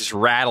am just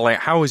rattling.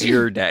 How was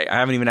your day? I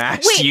haven't even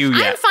asked you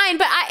yet. I'm fine,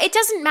 but it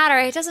doesn't matter.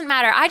 It doesn't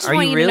matter. I just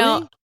want you to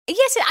know.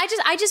 Yes,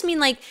 I just mean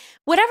like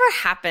whatever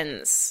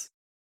happens,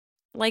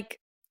 like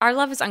our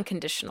love is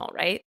unconditional,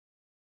 right?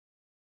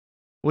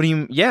 What do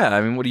you? Yeah,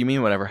 I mean, what do you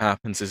mean? Whatever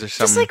happens, is there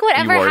something? Just like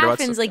whatever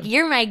happens, like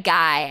you're my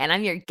guy and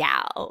I'm your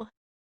gal,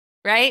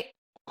 right?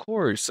 Of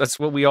course, that's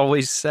what we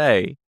always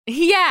say.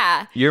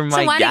 Yeah, you're my gal.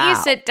 So why don't you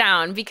sit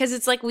down? Because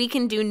it's like we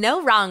can do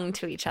no wrong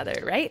to each other,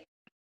 right?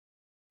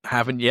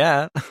 Haven't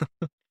yet.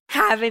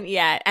 Haven't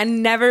yet,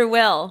 and never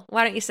will.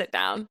 Why don't you sit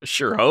down?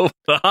 Sure hope.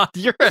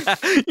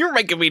 You're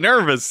making me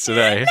nervous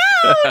today.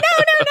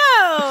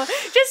 No.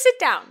 Just sit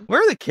down.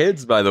 Where are the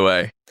kids, by the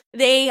way?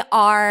 They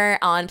are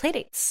on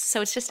playdates,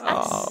 so it's just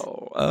us.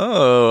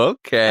 Oh,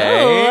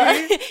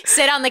 okay. Oh.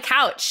 Sit on the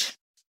couch.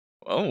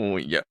 Oh,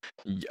 yeah.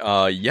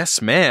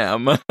 Yes,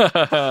 ma'am.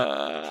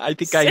 I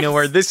think I know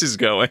where this is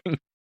going.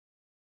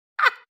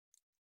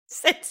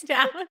 Sits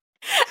down.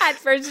 At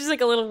first, just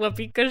like a little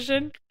whoopee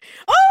cushion.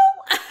 Oh!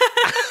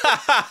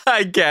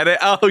 I get it.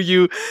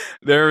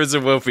 There was a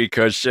whoopee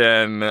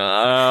cushion.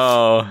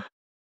 Oh.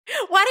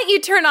 Why don't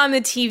you turn on the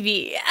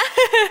TV?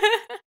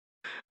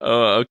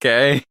 Oh,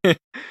 okay.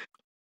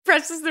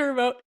 Presses the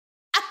remote.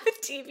 The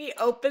TV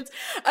opens.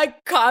 A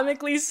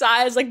comically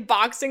sized, like,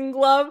 boxing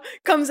glove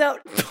comes out,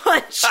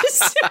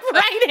 punches him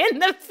right in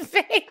the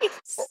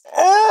face.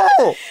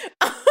 Oh!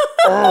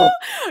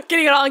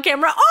 Getting it all on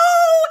camera.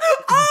 Oh!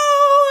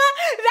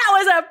 That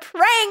was a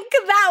prank.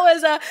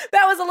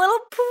 That was a little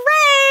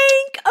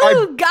prank.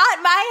 Oh,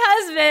 got my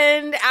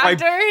husband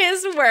after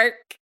his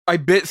work. I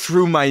bit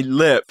through my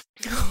lip.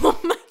 Oh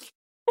my!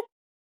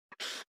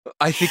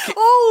 I think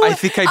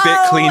I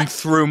bit clean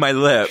through my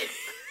lip.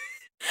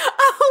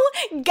 Oh,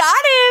 got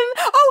him!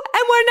 Oh,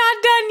 and we're not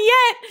done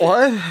yet.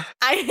 What?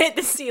 I hit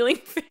the ceiling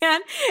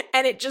fan,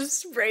 and it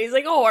just sprays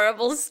like a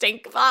horrible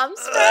stink bomb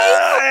spray.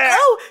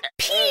 Oh,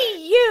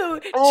 P.U.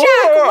 Jack,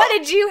 what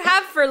did you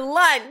have for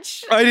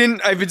lunch?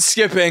 I've been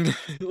skipping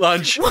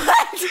lunch.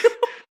 What?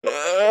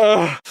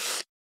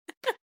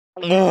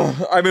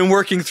 I've been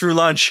working through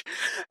lunch.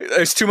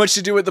 There's too much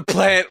to do with the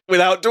plant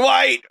without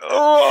Dwight.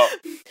 Oh,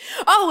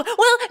 well,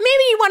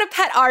 maybe you want to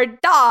pet our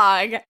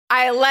dog.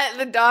 I let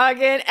the dog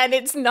in, and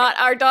it's not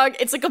our dog.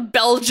 It's like a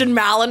Belgian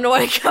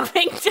Malinois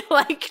coming to,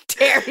 like,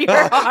 tear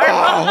your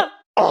arm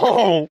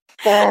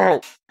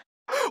up.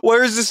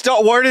 Where's this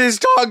dog? Where did this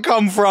dog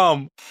come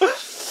from?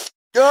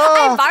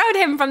 I borrowed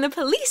him from the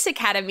police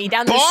academy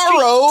down the street.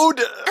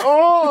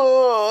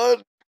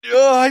 Borrowed?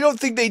 I don't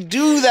think they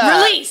do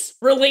that.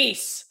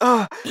 Release.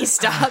 He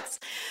stops.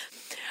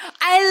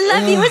 I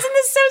love you. Isn't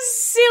this so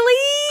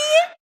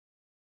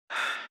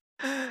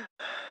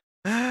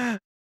silly?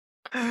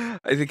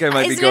 I think I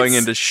might be going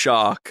into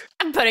shock.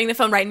 I'm putting the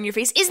phone right in your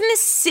face. Isn't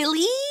this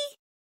silly?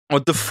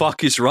 What the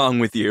fuck is wrong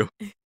with you?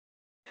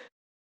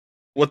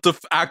 What the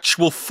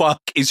actual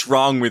fuck is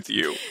wrong with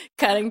you?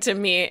 Cutting to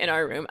me in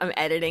our room. I'm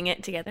editing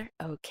it together.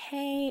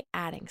 Okay,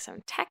 adding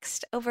some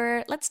text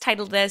over. Let's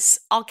title this,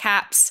 all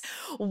caps,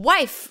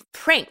 Wife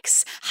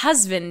Pranks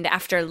Husband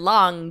After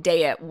Long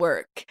Day at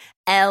Work.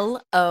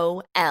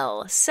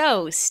 LOL.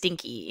 So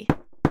stinky.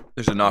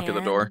 There's a knock at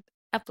the door.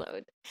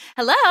 Upload.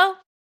 Hello?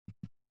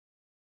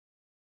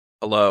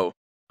 Hello.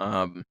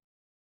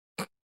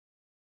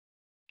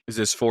 Is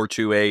this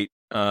 428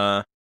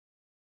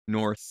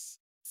 North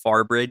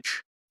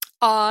Farbridge?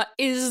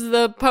 Is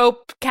the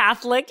Pope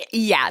Catholic?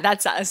 Yeah,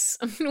 that's us.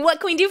 What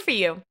can we do for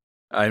you?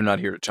 I'm not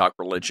here to talk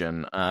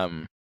religion.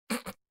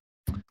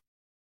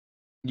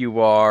 You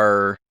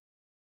are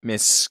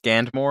Miss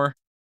Scandmore?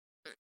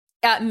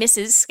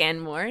 Mrs.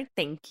 Scandmore,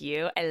 thank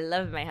you. I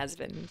love my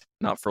husband.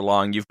 Not for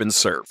long. You've been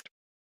served.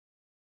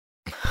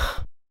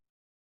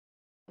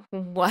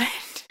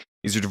 What?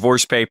 These are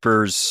divorce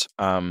papers.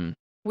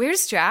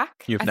 Where's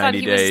Jack? You have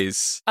 90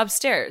 days.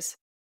 Upstairs.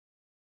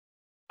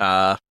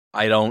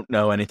 I don't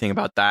know anything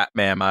about that,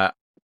 ma'am.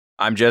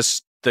 I'm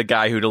just the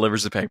guy who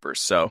delivers the papers,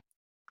 so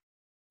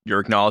You're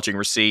acknowledging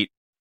receipt.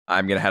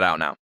 I'm going to head out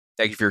now.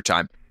 Thank you for your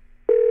time.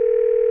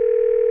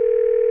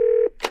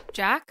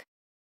 Jack?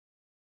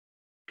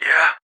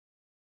 Yeah?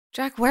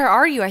 Jack, where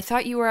are you? I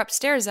thought you were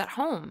upstairs at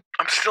home.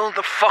 I'm still in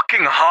the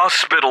fucking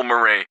hospital,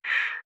 Marie.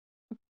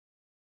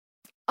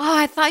 Oh,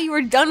 I thought you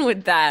were done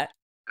with that.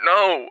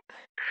 No.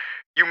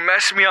 You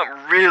messed me up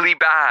really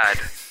bad.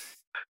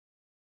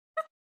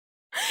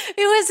 It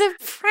was a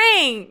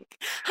prank.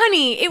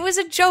 Honey, it was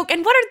a joke.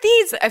 And what are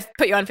these? I've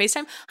put you on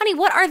FaceTime. Honey,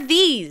 what are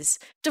these?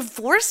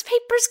 Divorce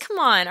papers? Come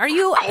on. Are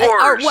you...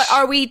 what,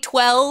 are we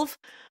 12?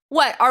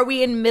 What, are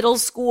we in middle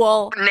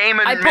school? Name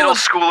a middle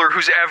schooler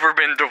who's ever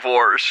been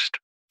divorced.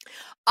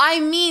 I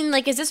mean,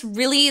 like, is this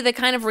really the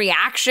kind of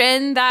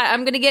reaction that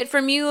I'm going to get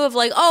from you of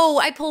like, oh,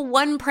 I pull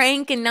one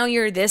prank and now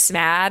you're this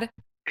mad?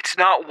 It's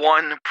not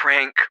one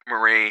prank,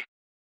 Marie.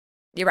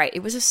 You're right.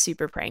 It was a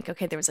super prank.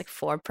 Okay, there was like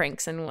 4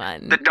 pranks in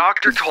one. The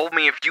doctor told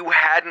me if you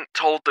hadn't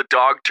told the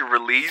dog to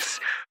release,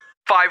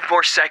 5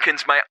 more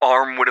seconds my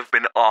arm would have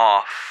been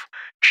off.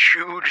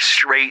 Chewed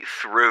straight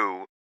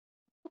through.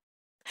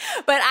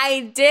 But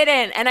I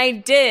didn't, and I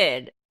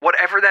did.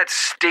 Whatever that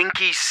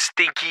stinky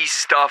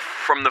stuff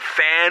from the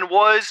fan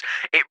was,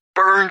 it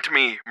burned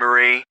me,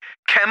 Marie.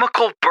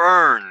 Chemical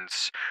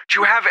burns. Do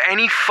you have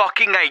any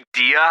fucking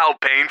idea how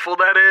painful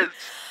that is?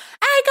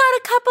 I got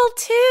a couple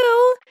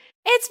too.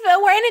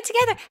 We're in it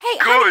together. Hey,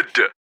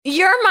 good.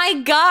 You're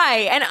my guy,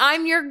 and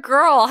I'm your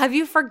girl. Have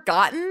you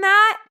forgotten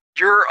that?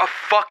 You're a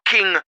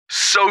fucking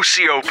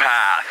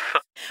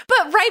sociopath.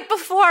 But right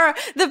before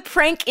the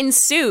prank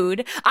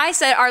ensued, I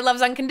said our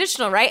love's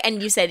unconditional, right?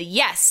 And you said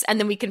yes, and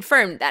then we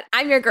confirmed that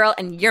I'm your girl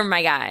and you're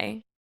my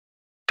guy.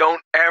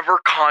 Don't ever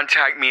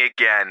contact me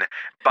again.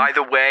 By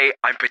the way,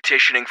 I'm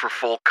petitioning for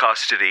full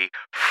custody.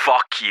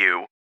 Fuck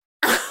you.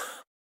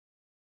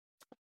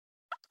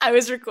 I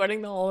was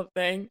recording the whole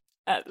thing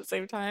at the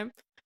same time.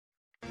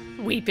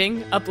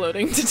 Weeping,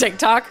 uploading to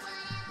TikTok.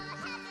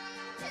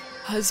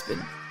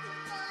 Husband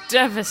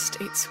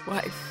devastates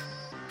wife.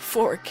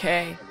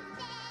 4K.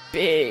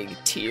 Big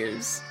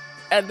tears.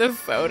 And the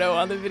photo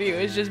on the video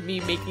is just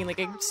me making like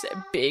a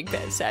big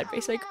sad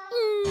face, like,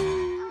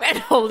 and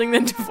holding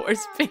the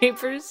divorce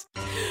papers.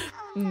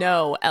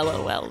 No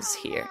LOLs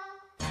here.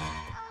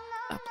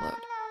 Upload.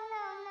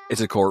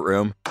 It's a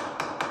courtroom.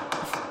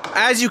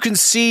 As you can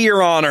see,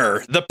 Your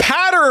Honor, the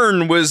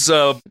pattern was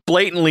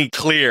blatantly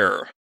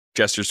clear.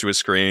 Gestures to a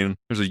screen.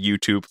 There's a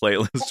YouTube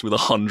playlist with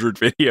 100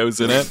 videos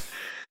in it.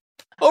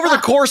 Over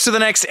the course of the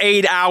next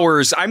 8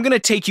 hours, I'm going to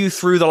take you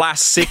through the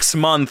last 6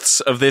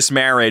 months of this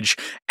marriage,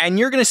 and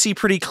you're going to see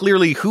pretty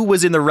clearly who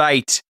was in the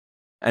right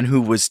and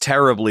who was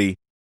terribly,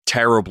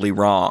 terribly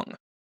wrong.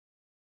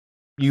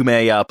 You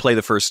may play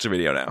the first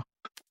video now.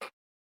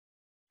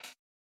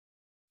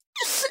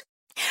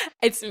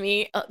 It's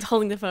me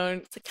holding the phone.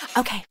 It's like,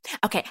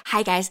 okay.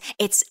 Hi guys,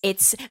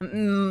 it's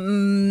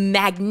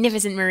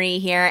Magnificent Marie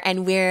here,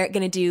 and we're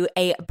gonna do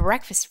a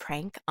breakfast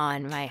prank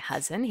on my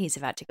husband. He's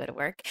about to go to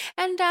work,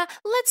 and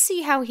let's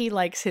see how he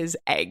likes his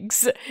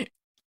eggs.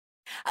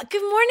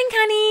 Good morning,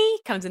 honey.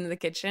 Comes into the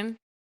kitchen.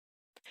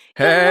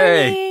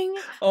 Hey. Good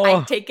morning.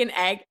 Oh. I take an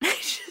egg. I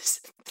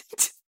just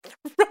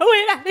throw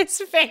it at his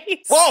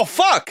face. Whoa,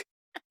 fuck!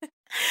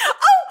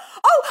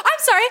 Oh, I'm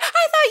sorry.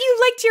 I thought you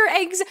liked your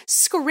eggs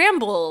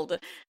scrambled.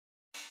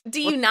 Do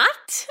you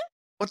not?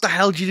 What the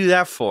hell did you do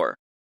that for?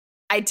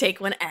 I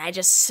take one and I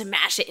just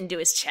smash it into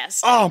his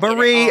chest. Oh,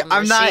 Marie,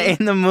 I'm not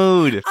in the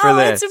mood for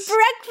this. It's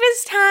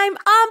breakfast time.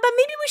 But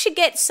maybe we should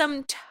get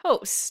some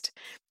toast.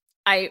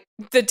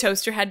 The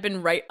toaster had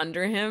been right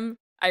under him.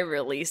 I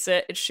release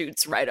it. It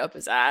shoots right up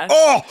his ass.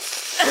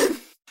 Oh!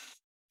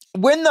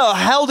 When the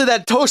hell did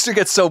that toaster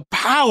get so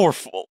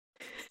powerful?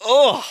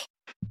 Ugh.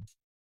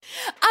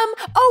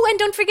 Oh, and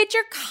don't forget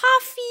your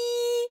coffee.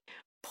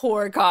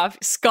 Pour coffee,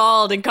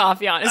 scalding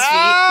coffee on his feet.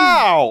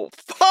 Ow!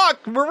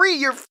 Fuck, Marie,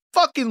 you're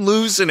fucking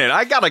losing it.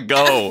 I gotta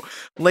go.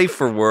 Late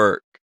for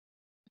work.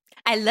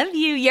 I love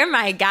you. You're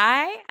my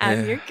guy.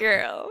 I'm your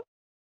girl.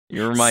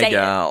 You're my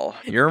gal.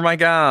 You're my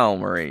gal,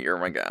 Marie. You're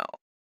my gal.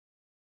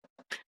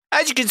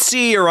 As you can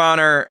see, Your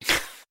Honor,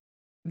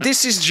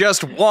 this is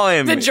just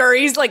one. The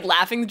jury's like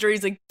laughing. The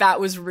jury's like, that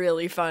was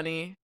really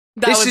funny.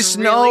 This is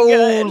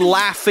really no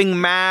laughing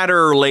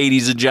matter,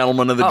 ladies and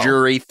gentlemen of the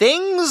jury.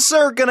 Things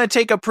are gonna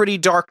take a pretty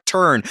dark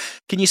turn.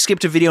 Can you skip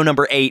to video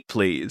number 8,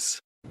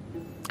 please?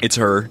 It's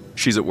her.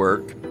 She's at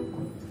work.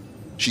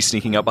 She's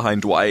sneaking up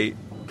behind Dwight.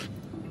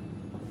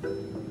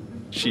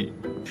 She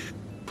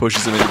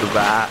pushes him into the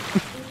vat.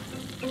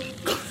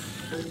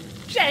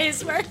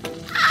 Jay's work.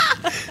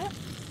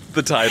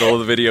 The title of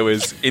the video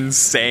is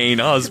Insane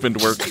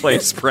Husband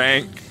Workplace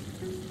Prank.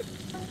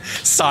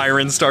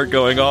 Sirens start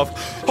going off.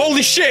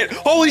 Holy shit!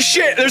 Holy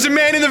shit! There's a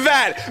man in the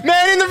vat!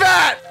 Man in the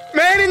vat!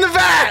 Man in the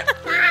vat!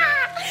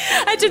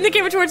 I turn the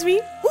camera towards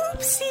me.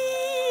 Oopsie!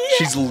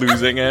 She's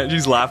losing it.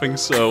 She's laughing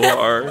so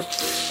hard.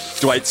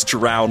 Dwight's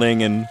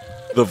drowning in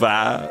the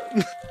vat.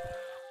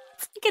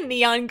 It's like a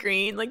neon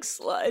green, like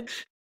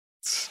sludge.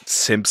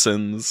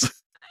 Simpsons.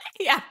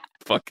 Yeah.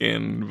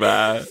 Fucking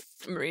vat.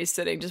 Marie's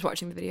sitting, just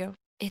watching the video.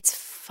 It's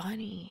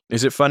funny.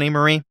 Is it funny,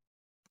 Marie?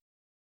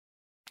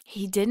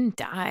 He didn't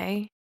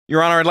die.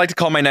 Your Honor, I'd like to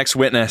call my next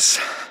witness,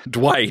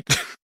 Dwight.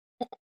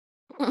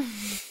 Oh,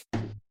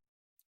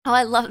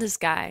 I love this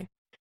guy.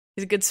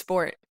 He's a good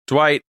sport.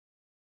 Dwight,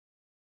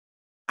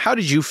 how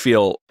did you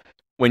feel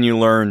when you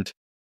learned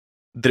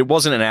that it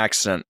wasn't an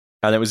accident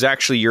and it was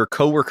actually your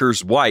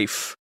coworker's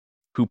wife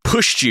who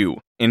pushed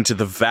you into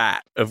the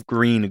vat of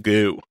green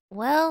goo?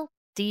 Well,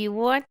 do you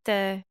want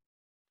the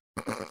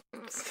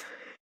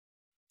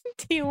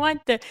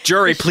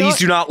Jury, please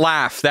do not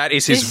laugh. That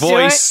is his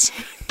voice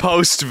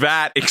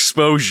post-vat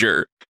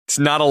exposure. It's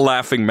not a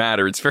laughing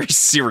matter. It's very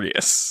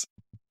serious.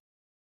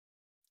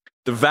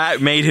 The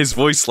vat made his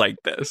voice like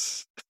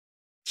this.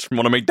 Just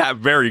want to make that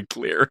very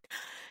clear.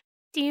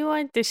 Do you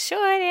want the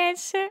short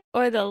answer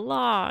or the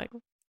long?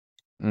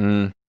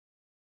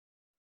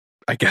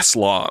 I guess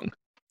long.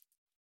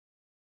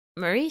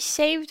 Marie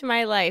saved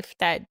my life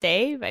that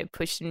day by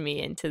pushing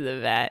me into the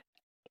vat.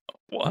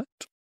 What?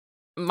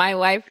 My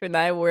wife and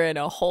I were in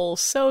a hole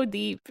so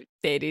deep,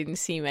 there didn't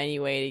seem any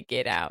way to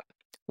get out.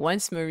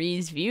 Once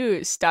Marie's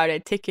views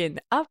started ticking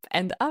up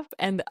and up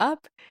and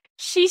up,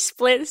 she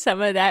split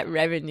some of that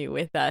revenue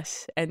with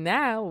us, and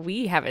now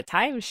we have a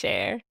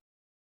timeshare.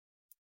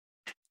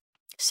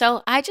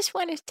 So I just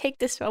want to take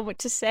this moment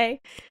to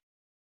say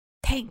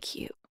thank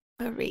you,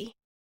 Marie,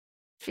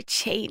 for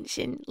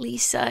changing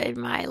Lisa in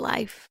my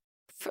life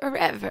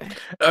forever.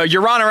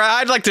 Your Honor,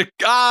 I'd like to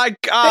I'd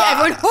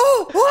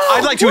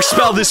like to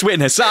expel this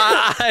witness.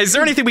 Is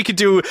there anything we could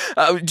do?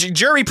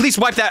 Jury, please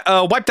wipe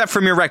that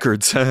from your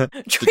records.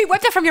 Jury,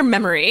 wipe that from your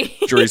memory.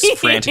 Jury's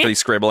frantically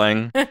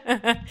scribbling.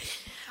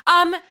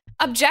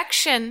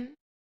 Objection.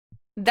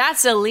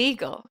 That's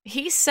illegal.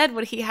 He said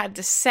what he had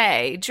to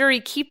say.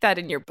 Jury, keep that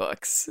in your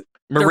books.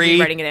 Marie,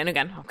 writing it in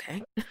again.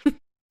 Okay.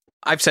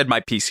 I've said my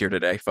piece here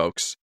today,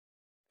 folks.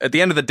 At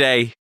the end of the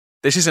day,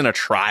 this isn't a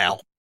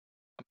trial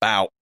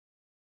about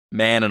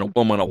man and a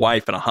woman, a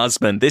wife and a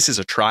husband. This is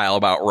a trial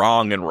about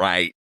wrong and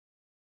right.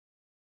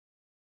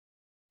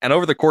 And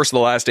over the course of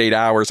the last 8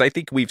 hours, I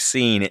think we've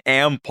seen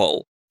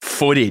ample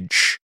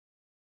footage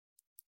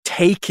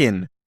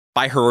taken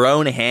by her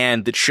own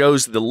hand that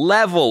shows the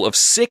level of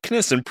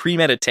sickness and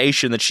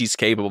premeditation that she's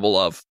capable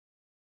of.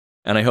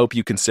 And I hope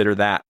you consider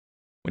that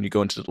when you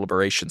go into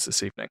deliberations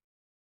this evening.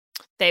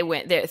 They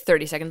went there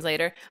 30 seconds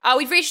later.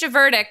 We've reached a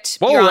verdict,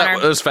 Whoa, Your Honor.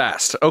 That was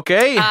fast.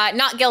 Okay.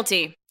 Not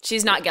guilty.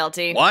 She's not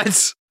guilty. What?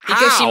 Because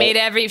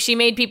How? she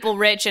made people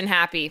rich and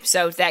happy,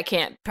 so that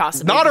can't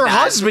possibly Not be her bad.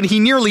 husband, he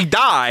nearly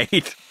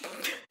died.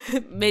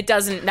 It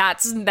doesn't,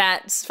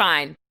 that's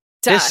fine.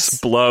 This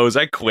blows.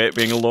 I quit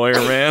being a lawyer,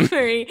 man.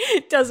 Marie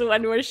does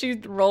one where she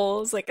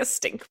rolls like a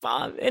stink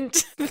bomb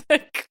into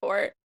the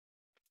court.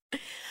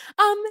 Get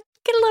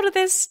a load of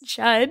this,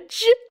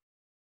 Judge.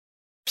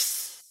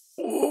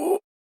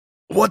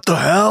 What the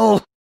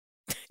hell?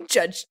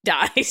 Judge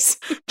dies.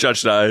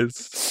 Judge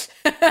dies.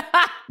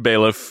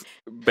 Bailiff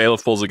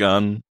pulls a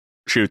gun,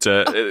 shoots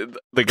it.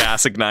 The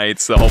gas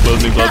ignites. The whole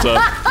building blows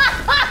up.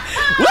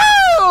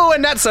 Woo!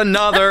 And that's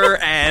another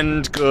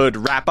and good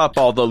wrap up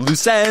all the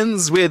loose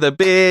ends with a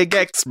big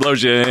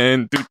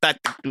explosion.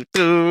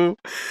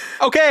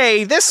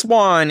 Okay, this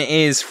one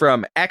is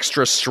from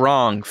Extra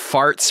Strong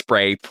Fart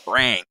Spray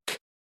Prank.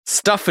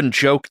 Stuff and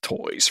joke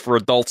toys for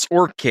adults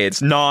or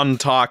kids,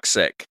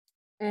 non-toxic.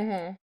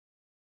 Mm-hmm.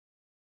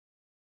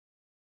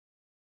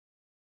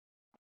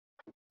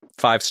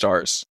 5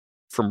 stars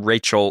from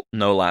Rachel,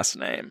 no last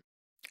name.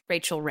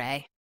 Rachel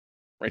Ray.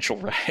 Rachel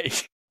Ray.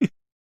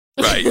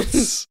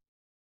 Right.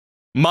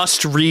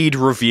 Must read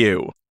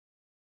review.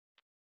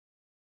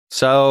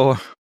 So,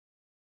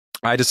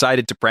 I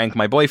decided to prank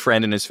my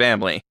boyfriend and his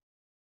family.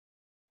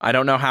 I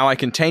don't know how I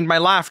contained my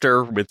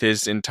laughter with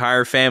his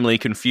entire family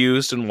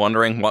confused and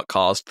wondering what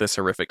caused this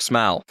horrific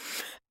smell.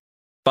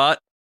 But,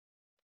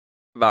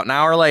 about an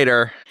hour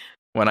later,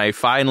 when I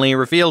finally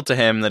revealed to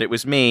him that it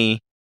was me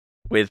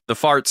with the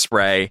fart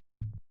spray,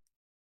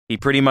 he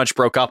pretty much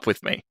broke up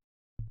with me.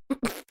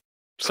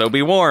 So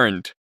be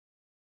warned.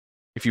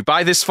 If you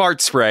buy this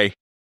fart spray,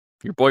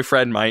 your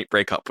boyfriend might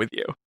break up with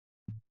you.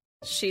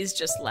 She's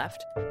just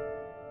left.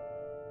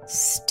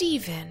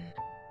 Steven,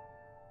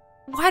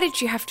 why did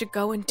you have to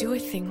go and do a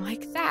thing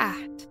like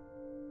that?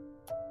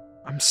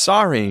 I'm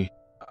sorry.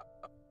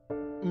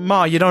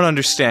 Ma, you don't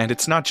understand.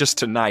 It's not just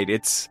tonight.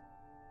 It's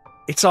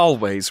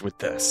always with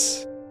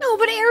this. No,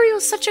 but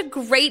Ariel's such a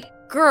great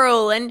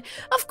girl, and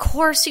of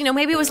course,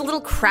 maybe it was a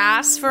little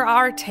crass for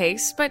our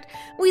taste, but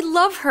we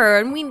love her,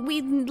 and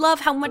we love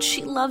how much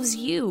she loves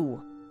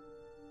you.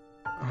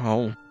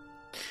 Oh.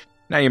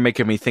 Now you're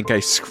making me think I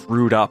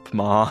screwed up,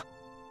 Ma.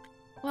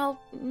 Well,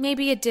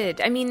 maybe it did.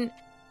 I mean,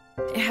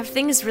 have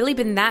things really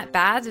been that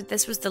bad that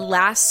this was the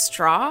last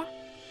straw?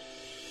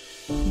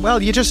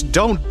 Well, you just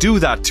don't do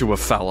that to a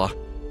fella.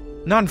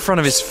 Not in front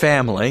of his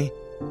family.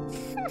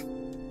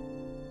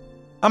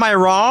 Am I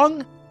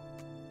wrong?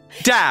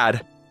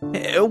 Dad,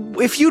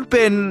 if you'd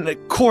been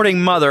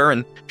courting Mother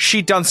and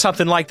she'd done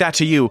something like that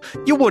to you,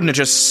 you wouldn't have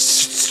just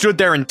stood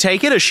there and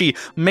take it as she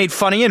made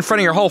fun of you in front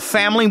of your whole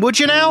family, would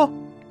you now?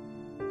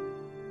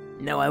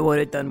 No, I would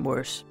have done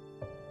worse.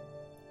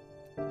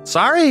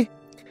 Sorry?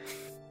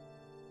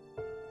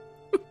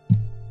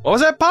 What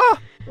was that,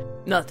 Pa?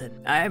 Nothing.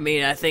 I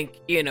mean, I think,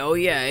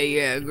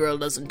 a girl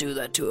doesn't do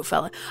that to a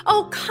fella.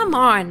 Oh, come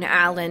on,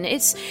 Alan.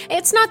 It's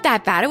not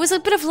that bad. It was a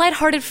bit of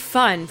lighthearted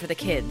fun for the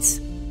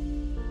kids.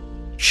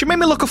 She made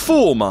me look a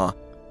fool, Ma.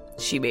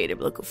 She made him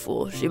look a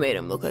fool. She made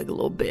him look like a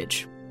little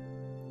bitch.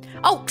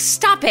 Oh,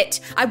 stop it!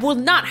 I will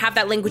not have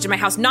that language in my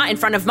house, not in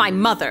front of my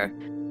mother.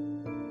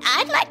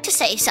 I'd like to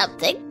say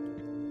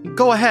something.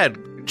 Go ahead,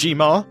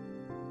 G-Ma.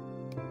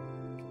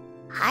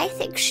 I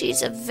think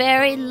she's a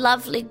very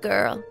lovely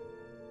girl.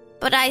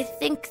 But I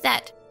think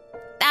that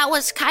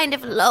was kind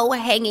of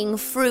low-hanging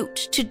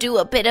fruit to do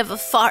a bit of a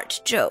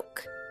fart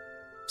joke.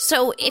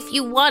 So if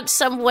you want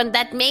someone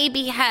that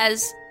maybe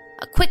has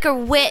a quicker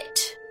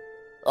wit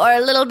or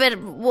a little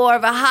bit more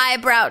of a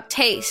highbrow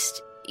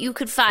taste, you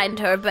could find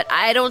her, but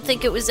I don't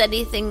think it was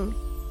anything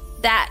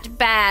that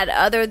bad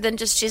other than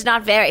just she's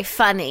not very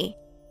funny.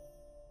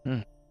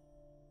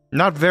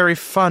 Not very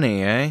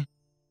funny, eh?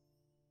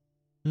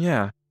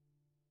 Yeah,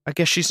 I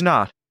guess she's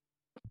not.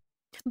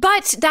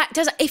 But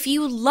if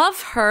you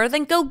love her,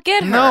 then go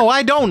get her. No,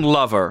 I don't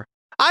love her.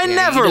 I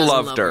never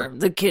loved her.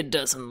 The kid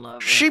doesn't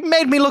love her. She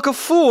made me look a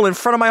fool in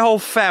front of my whole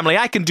family.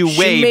 I can do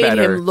way better. She made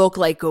him look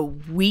like a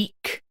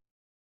weak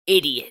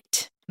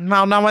idiot. No,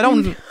 I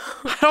don't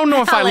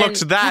know if I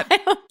looked that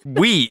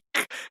weak.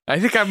 I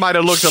think I might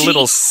have looked a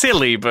little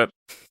silly, but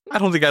I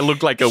don't think I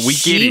looked like a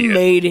weak idiot. She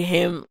made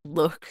him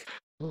look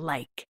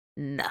like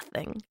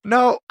nothing.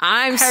 No,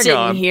 I'm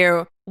sitting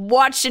here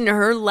watching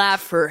her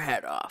laugh her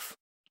head off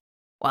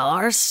while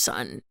our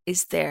son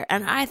is there,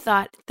 and I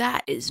thought,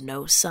 that is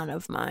no son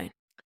of mine.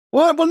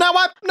 What? Well, now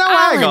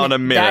hang on a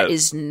minute. That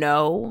is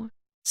no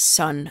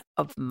son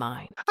of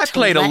mine. I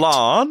played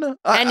along.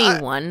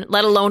 Anyone,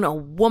 let alone a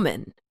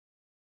woman,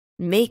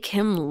 make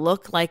him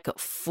look like a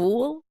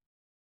fool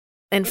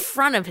in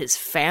front of his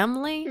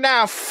family?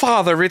 Now,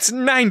 Father, it's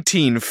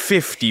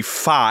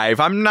 1955.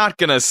 I'm not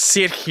gonna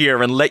sit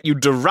here and let you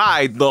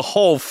deride the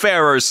whole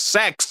fairer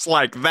sex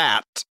like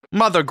that.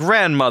 Mother,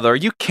 grandmother,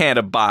 you can't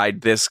abide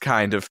this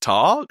kind of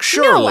talk,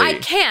 surely. No, I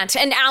can't.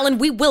 And Alan,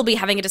 we will be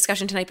having a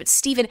discussion tonight, but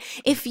Stephen,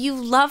 if you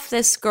love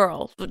this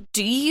girl,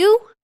 do you?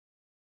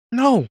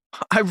 No,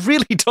 I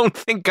really don't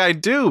think I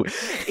do.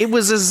 It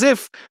was as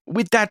if,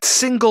 with that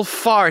single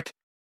fart,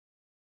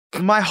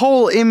 my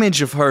whole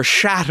image of her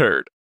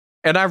shattered,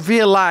 and I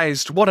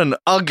realized what an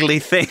ugly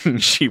thing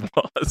she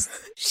was.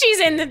 She's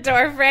in the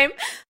doorframe.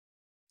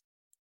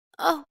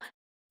 Oh,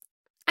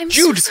 I'm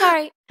Jude, so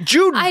sorry.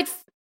 Judy. I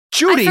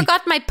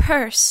forgot my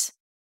purse.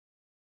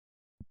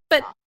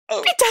 But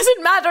it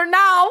doesn't matter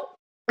now.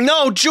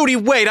 No, Judy,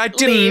 wait, I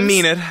didn't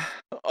mean it.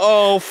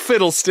 Oh,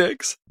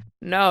 fiddlesticks.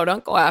 No,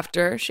 don't go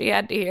after her. She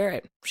had to hear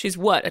it. She's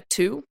what, a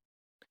 2?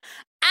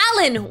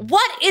 Alan,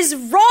 what is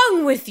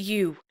wrong with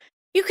you?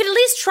 You could at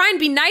least try and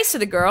be nice to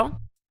the girl.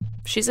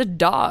 She's a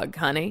dog,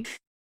 honey.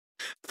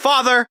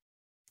 Father!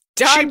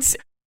 Dogs...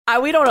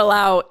 we don't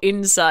allow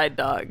inside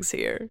dogs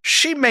here.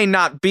 She may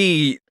not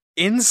be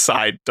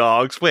inside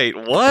dogs. Wait,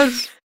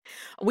 what?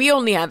 We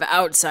only have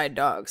outside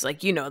dogs.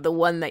 Like, the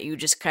one that you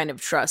just kind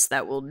of trust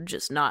that will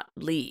just not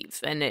leave.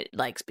 And it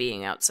likes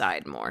being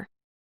outside more.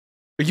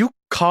 Are you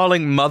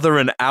calling Mother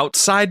an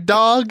outside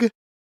dog?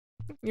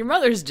 Your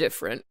mother's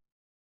different.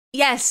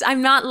 Yes,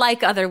 I'm not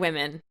like other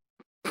women.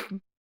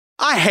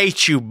 I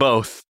hate you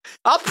both.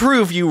 I'll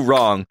prove you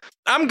wrong.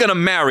 I'm gonna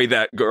marry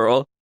that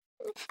girl.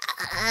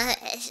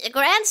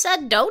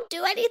 Grandson, don't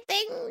do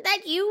anything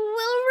that you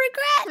will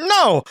regret.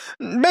 No,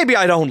 maybe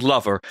I don't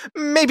love her.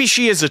 Maybe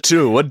she is a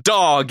 2, a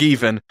dog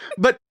even.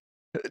 But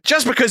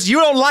just because you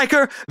don't like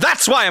her,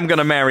 that's why I'm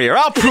gonna marry her.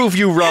 I'll prove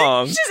you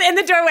wrong. She's in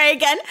the doorway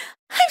again.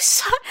 I'm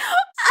sorry.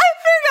 I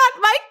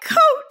forgot my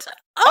coat.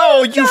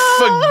 Oh, you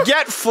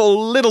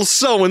forgetful little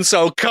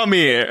so-and-so. Come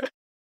here.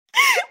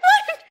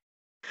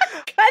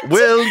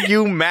 Will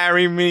you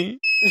marry me?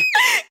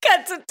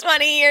 Cut to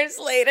 20 years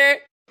later.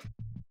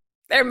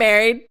 They're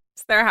married.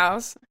 It's their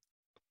house.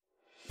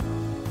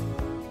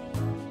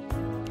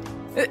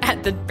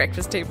 At the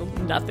breakfast table,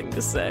 nothing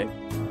to say.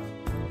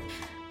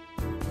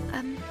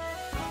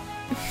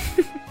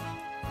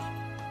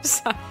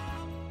 Sorry.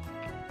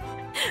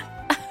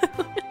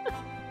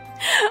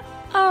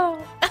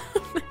 Oh.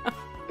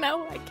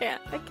 No, I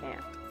can't.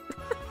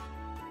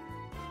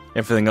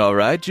 Everything all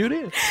right,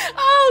 Judy?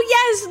 Oh,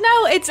 yes.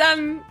 No, it's,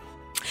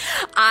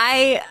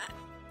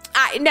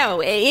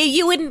 no,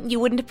 you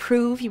wouldn't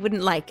approve, you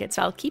wouldn't like it,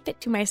 so I'll keep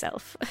it to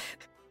myself.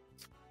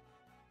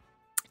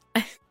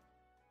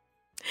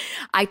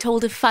 I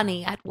told a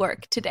funny at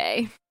work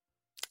today,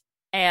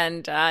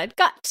 and it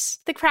got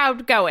the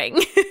crowd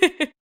going.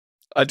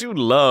 I do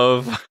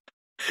love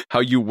how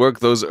you work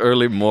those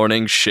early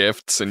morning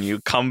shifts and you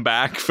come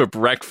back for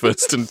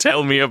breakfast and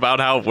tell me about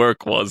how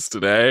work was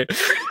today.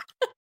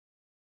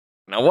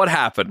 Now, what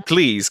happened?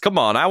 Please, come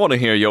on, I want to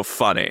hear you're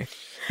funny.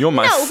 You're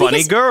my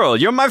funny girl.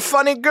 You're my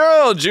funny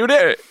girl,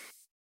 Judy.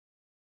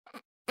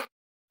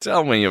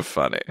 Tell me you're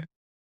funny.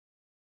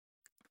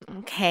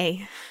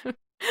 Okay.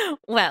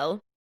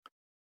 Well,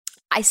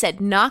 I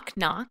said knock,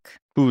 knock.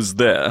 Who's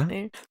there?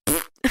 It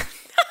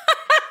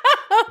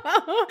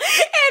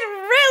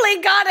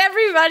really got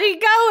everybody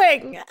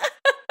going.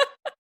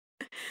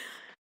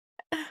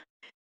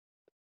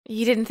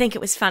 You didn't think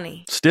it was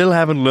funny. Still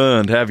haven't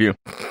learned, have you?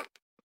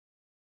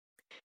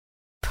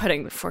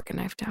 Putting the fork and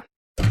knife down.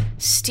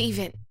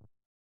 Steven,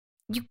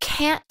 you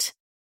can't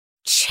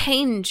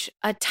change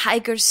a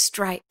tiger's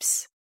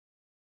stripes.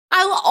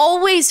 I'll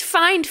always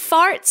find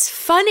farts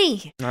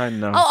funny. I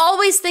know. I'll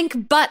always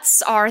think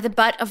butts are the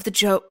butt of the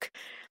joke.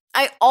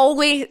 I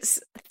always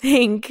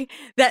think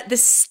that the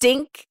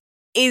stink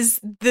is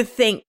the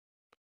thing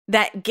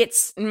that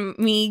gets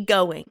me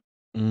going.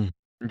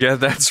 Yeah,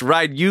 that's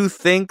right. You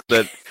think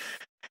that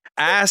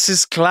ass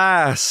is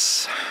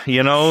class,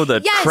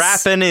 that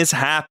crapping is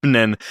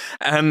happening.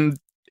 And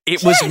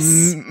it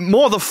was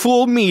more the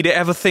fool me to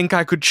ever think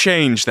I could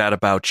change that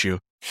about you.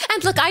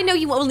 And look, I know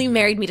you only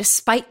married me to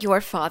spite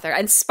your father,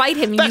 and spite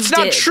him That's you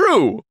did. That's not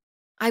true.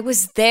 I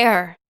was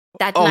there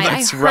that night.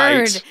 That's I heard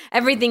right.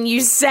 everything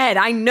you said.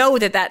 I know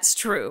that that's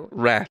true.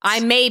 Rats. I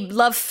may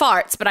love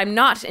farts, but I'm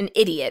not an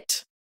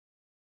idiot.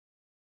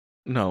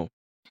 No.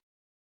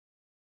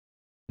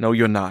 No,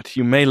 you're not.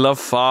 You may love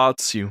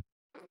farts. You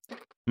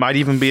might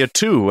even be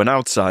an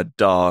outside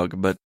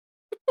dog, but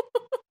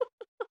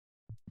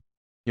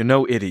you're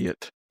no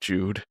idiot,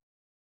 Jude.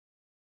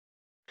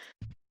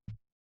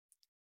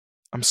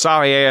 I'm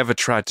sorry I ever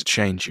tried to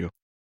change you.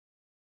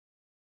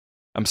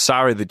 I'm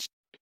sorry that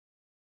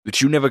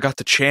you never got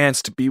the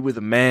chance to be with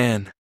a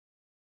man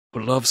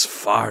who loves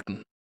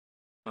farting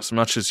as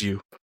much as you.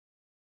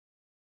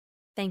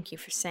 Thank you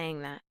for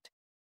saying that.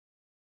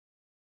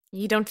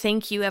 You don't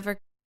think you ever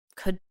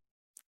could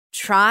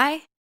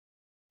try?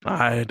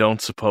 I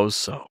don't suppose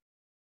so.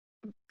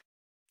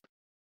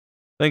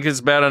 Think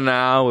it's better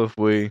now if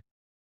we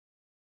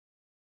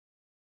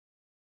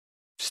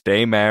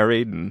stay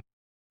married and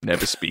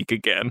never speak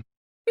again.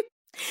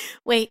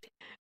 Wait,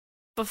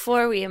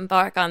 before we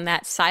embark on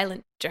that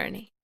silent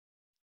journey,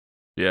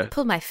 yeah.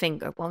 Pull my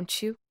finger,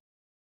 won't you?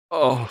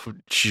 Oh,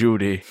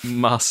 Judy,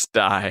 must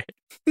I?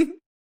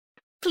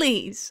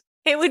 Please,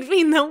 it would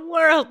mean the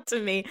world to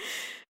me.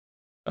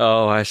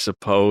 Oh, I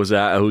suppose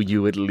I owe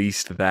you at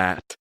least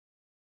that.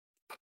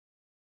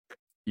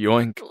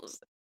 Yoink.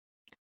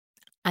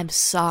 I'm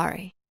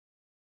sorry.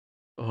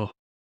 Oh.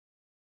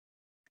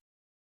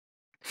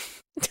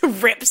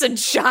 Rips a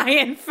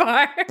giant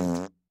fart.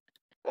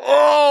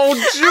 Oh,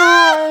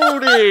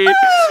 Judy!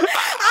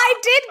 I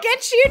did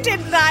get you,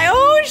 didn't I?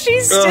 Oh, she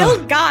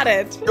still got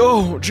it.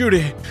 Oh,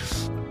 Judy.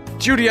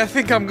 Judy, I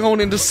think I'm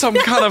going into some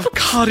kind of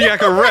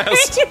cardiac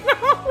arrest.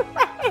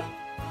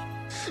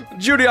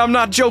 Judy, I'm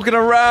not joking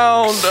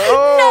around.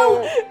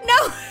 Oh.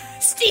 No,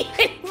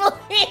 Steven,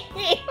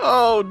 please.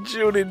 Oh,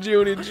 Judy.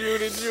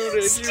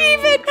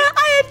 Steven,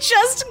 I had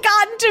just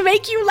gotten to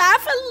make you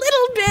laugh a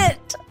little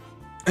bit.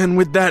 And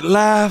with that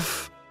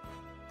laugh,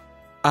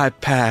 I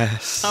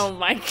pass. Oh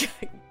my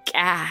God,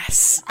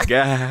 gas.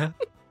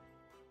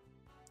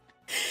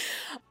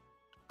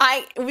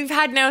 We've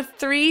had now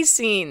 3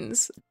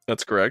 scenes.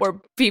 That's correct. Where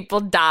people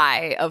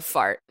die of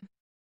fart.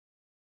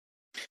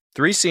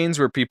 3 scenes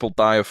where people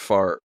die of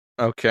fart.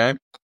 Okay.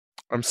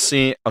 I'm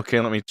seeing. Okay,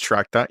 let me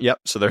track that. Yep.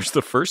 So there's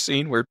the first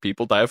scene where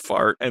people die of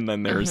fart, and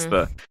then there's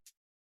the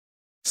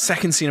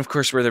second scene, of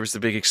course, where there was the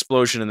big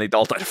explosion and they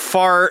all died of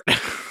fart.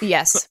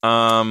 Yes.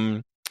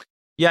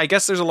 Yeah, I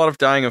guess there's a lot of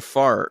dying of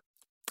fart.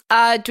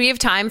 Do we have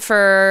time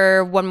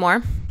for one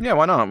more? Yeah,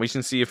 why not? We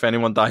can see if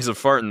anyone dies of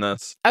fart in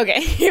this.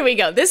 Okay, here we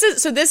go. This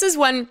is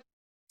one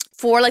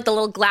for like the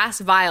little glass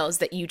vials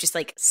that you just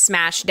like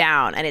smash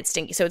down and it's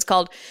stinky. So it's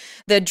called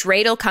the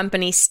Dreidel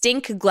Company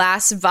Stink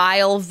Glass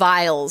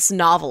Vials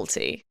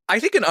Novelty. I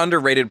think an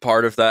underrated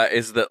part of that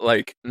is that,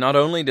 like, not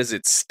only does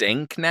it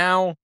stink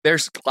now,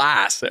 there's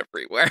glass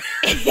everywhere.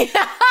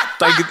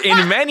 Like,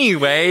 in many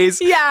ways,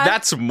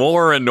 that's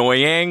more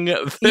annoying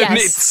than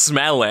it's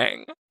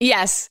smelling.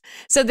 Yes.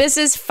 So this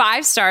is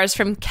 5 stars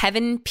from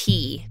Kevin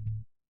P.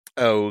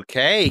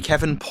 Okay,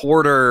 Kevin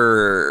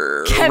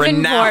Porter,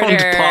 renowned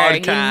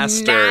podcaster.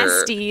 You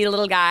nasty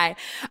little guy.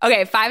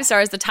 Okay, 5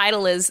 stars. The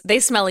title is, They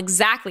Smell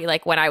Exactly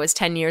Like When I Was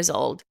 10 Years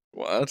Old.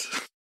 What?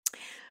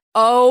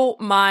 Oh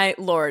my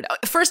Lord.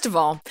 First of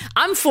all,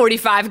 I'm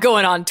 45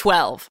 going on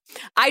 12.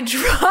 I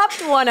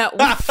dropped one at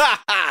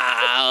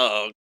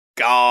Oh,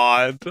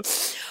 God.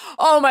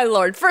 Oh my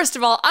Lord. First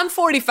of all, I'm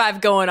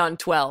 45 going on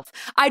 12.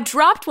 I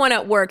dropped one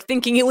at work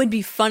thinking it would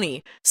be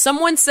funny.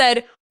 Someone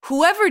said,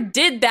 whoever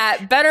did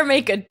that better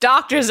make a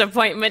doctor's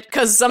appointment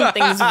because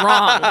something's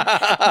wrong.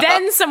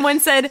 Then someone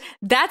said,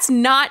 that's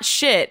not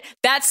shit.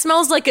 That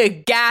smells like a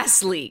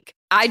gas leak.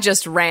 I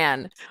just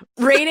ran.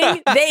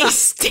 Rating, they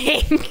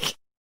stink.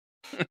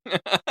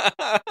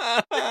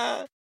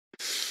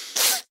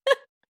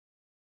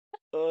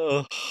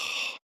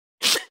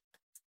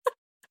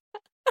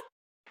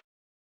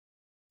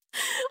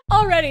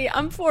 Already,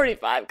 I'm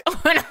 45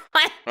 going on.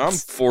 I'm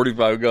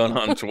 45 going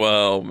on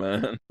 12,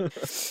 man.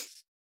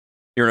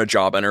 You're in a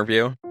job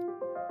interview.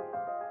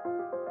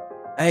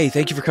 Hey,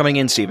 thank you for coming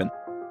in, Steven.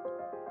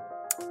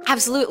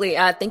 Absolutely.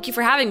 Thank you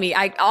for having me.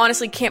 I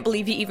honestly can't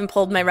believe you even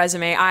pulled my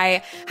resume.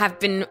 I have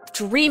been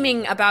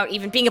dreaming about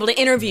even being able to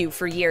interview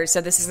for years,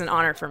 so this is an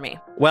honor for me.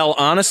 Well,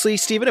 honestly,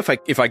 Steven,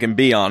 if I can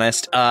be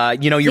honest,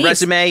 your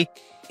resume,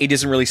 it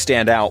doesn't really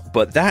stand out,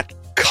 but that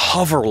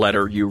cover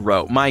letter you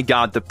wrote, my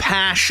God, the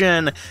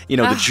passion,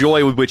 the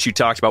joy with which you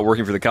talked about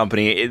working for the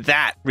company,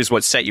 that is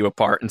what set you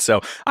apart. And so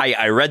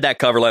I read that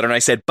cover letter and I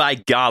said, by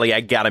golly,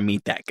 I gotta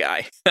meet that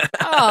guy.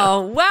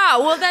 Oh, wow.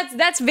 Well,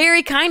 that's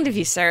very kind of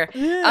you, sir.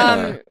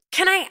 Yeah.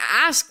 Can I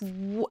ask,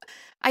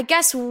 I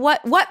guess,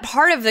 what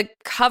part of the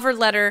cover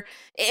letter,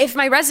 if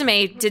my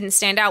resume didn't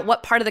stand out,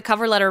 what part of the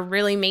cover letter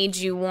really made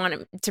you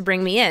want to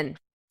bring me in?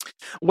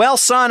 Well,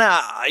 son,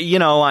 I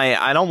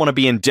don't want to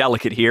be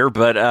indelicate here,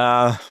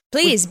 but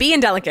please be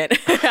indelicate.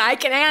 I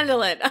can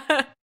handle it.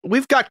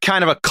 We've got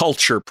kind of a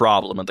culture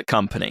problem at the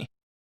company.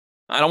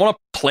 I don't want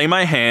to play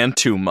my hand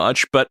too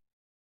much, but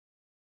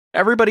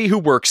everybody who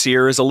works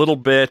here is a little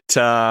bit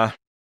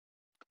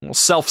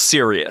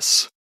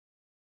self-serious.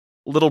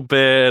 A little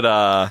bit,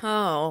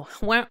 wah.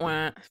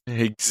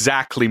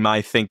 Exactly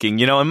my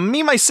thinking. And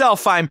me,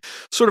 myself, I'm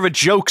sort of a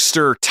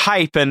jokester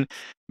type, and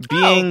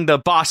being the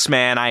boss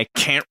man, I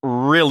can't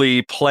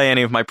really play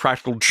any of my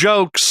practical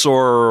jokes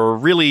or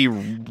really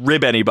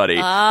rib anybody.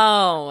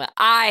 Oh,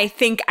 I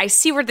think I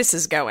see where this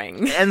is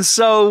going. And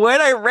so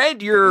when I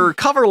read your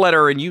cover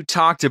letter and you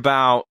talked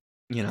about,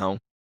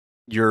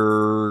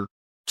 your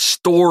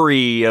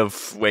story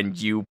of when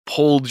you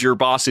pulled your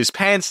boss's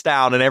pants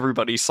down and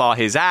everybody saw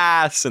his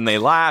ass and they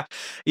laughed,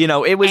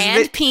 it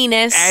was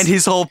penis, and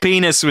his whole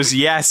penis was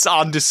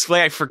on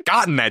display. I'd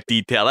forgotten that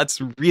detail. That's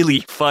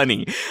really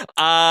funny.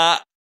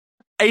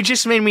 It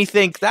just made me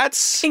think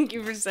thank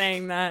you for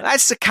saying that.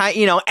 That's the kind,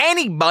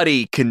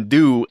 anybody can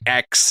do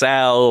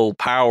Excel,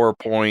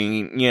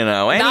 PowerPoint,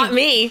 Not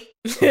me.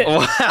 Well,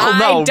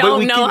 no, I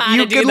don't know how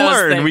to do those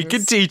learn. things. We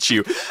can teach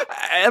you.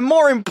 And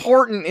more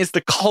important is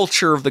the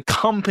culture of the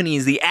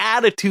companies, the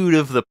attitude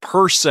of the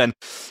person.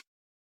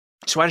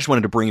 So I just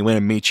wanted to bring you in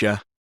and meet you.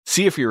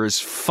 See if you're as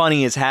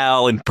funny as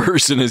hell in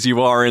person as you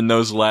are in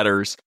those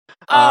letters.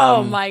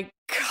 Oh my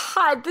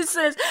God, this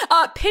is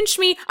pinch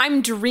me.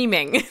 I'm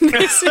dreaming.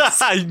 This is,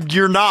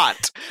 You're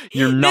not.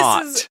 You're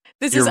not.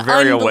 This you're is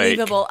very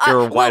unbelievable. Awake.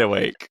 You're wide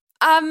awake.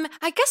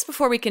 I guess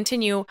before we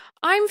continue,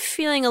 I'm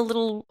feeling a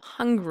little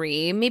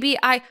hungry. Maybe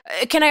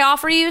can I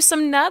offer you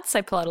some nuts?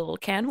 I pull out a little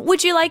can.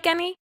 Would you like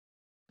any?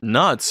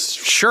 Nuts?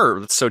 Sure.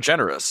 That's so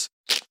generous.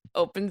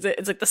 Opens it.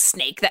 It's like the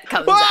snake that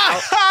comes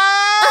out.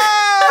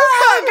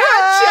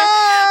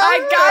 I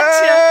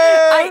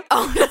gotcha.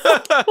 Oh,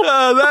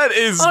 no. That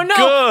is oh, no.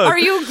 good. Are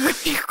you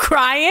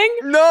crying?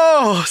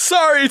 No,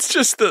 sorry. It's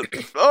just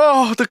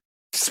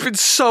it's been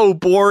so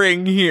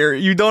boring here.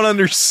 You don't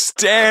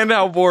understand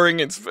how boring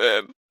it's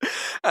been.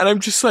 And I'm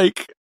just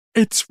like,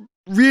 it's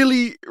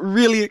really,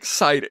 really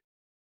exciting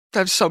to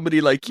have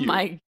somebody like you.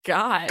 My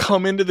God.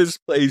 Come into this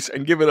place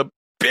and give it a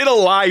bit of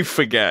life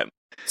again.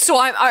 So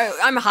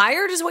I'm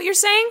hired, is what you're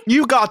saying?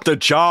 You got the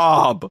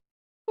job.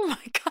 Oh my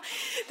God.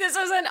 This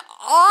is an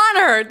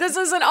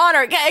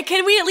honor.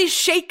 Can we at least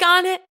shake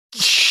on it?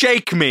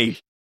 Shake me.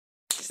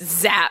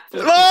 Zap. The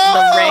ring.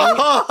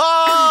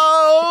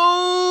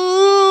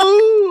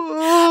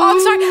 Oh, I'm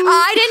sorry.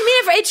 I didn't mean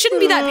it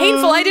shouldn't be that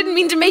painful. I didn't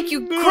mean to make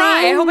you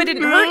cry. I hope I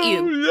didn't hurt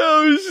you.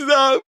 No, it's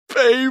not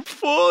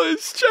painful.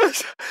 It's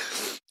just,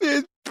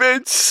 it's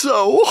been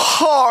so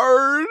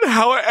hard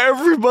how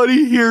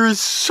everybody here is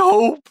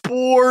so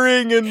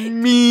boring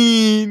and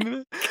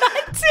mean.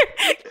 Cut to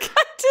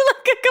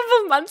like a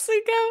couple months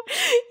ago.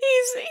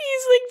 He's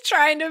like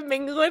trying to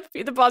mingle with,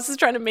 the boss is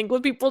trying to mingle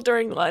with people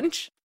during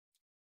lunch.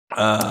 So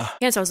I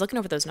was looking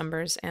over those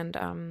numbers,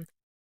 and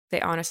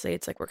they honestly,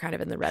 it's like we're kind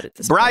of in the red at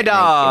this point.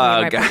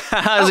 Dog,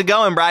 how's it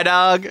going, Bry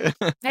Dog?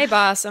 Hey,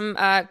 boss, I'm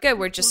good.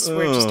 We're just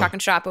talking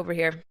shop over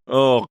here.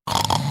 Oh,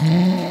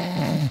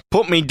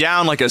 put me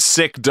down like a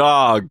sick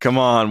dog. Come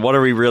on, what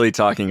are we really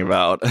talking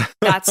about?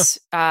 That's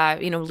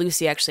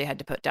Lucy actually had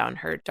to put down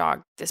her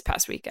dog this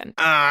past weekend.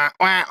 No,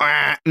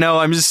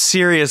 I'm just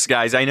serious,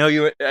 guys. I know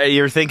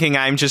you're thinking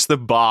I'm just the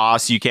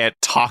boss. You can't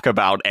talk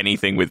about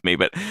anything with me,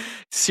 but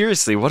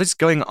seriously, what is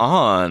going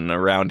on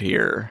around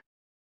here?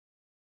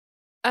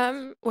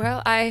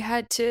 Well, I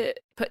had to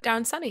put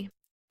down Sonny.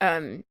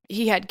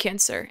 He had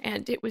cancer,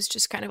 and it was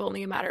just kind of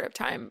only a matter of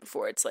time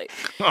before it's like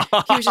he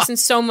was just in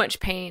so much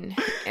pain.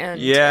 And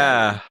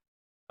yeah.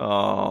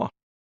 Oh.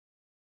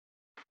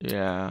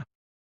 Yeah.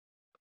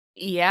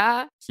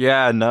 Yeah.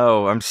 Yeah.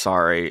 No, I'm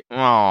sorry.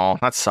 Oh,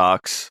 that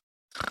sucks.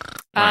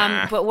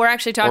 But we're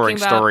actually talking boring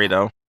about story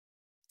though.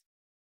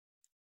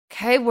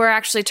 Okay, we're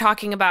actually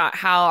talking about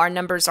how our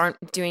numbers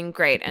aren't doing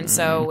great, and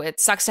so it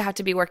sucks to have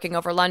to be working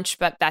over lunch,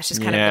 but that's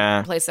just kind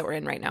of the place that we're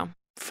in right now.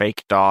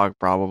 Fake dog,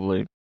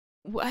 probably.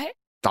 What?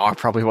 Dog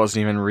probably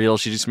wasn't even real.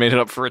 She just made it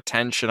up for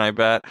attention, I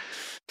bet.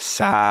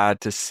 Sad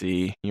to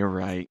see. You're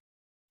right.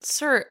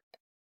 Sir,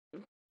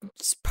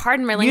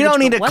 pardon my language. You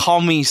don't need to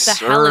call me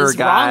sir,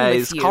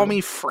 guys. Call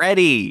me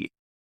Freddy.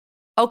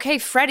 okay,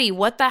 Freddie,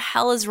 what the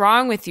hell is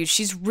wrong with you?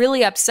 She's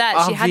really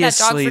upset. She had that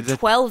dog for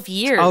 12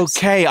 years.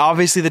 Okay,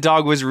 obviously the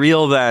dog was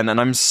real then,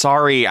 and I'm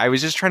sorry. I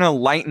was just trying to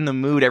lighten the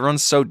mood.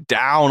 Everyone's so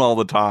down all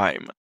the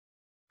time.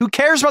 Who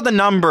cares about the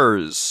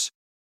numbers?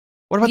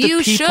 What about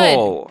the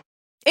people? Should.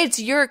 It's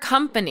your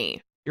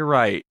company. You're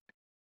right.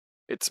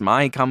 It's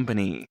my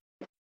company.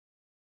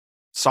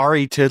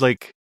 Sorry to,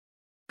 like,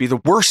 be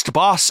the worst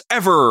boss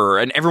ever,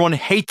 and everyone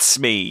hates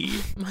me.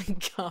 Oh my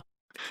God.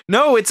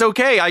 No, it's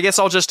okay. I guess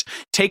I'll just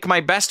take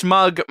my best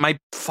mug,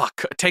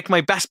 take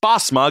my best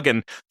boss mug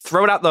and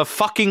throw it out the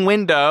fucking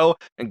window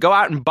and go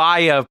out and buy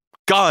a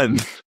gun.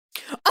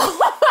 Oh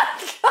my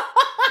God.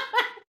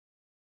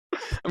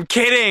 I'm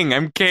kidding.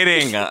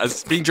 I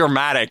was being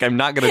dramatic. I'm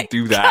not going to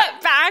do that.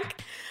 Cut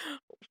back.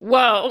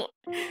 Whoa.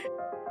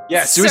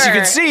 Yeah, so as you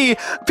can see,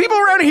 people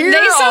around here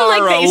they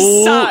sound like they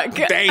suck.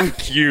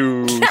 Thank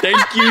you.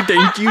 Thank you.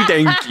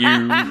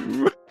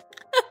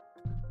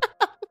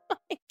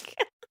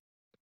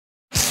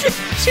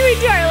 Should we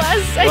do our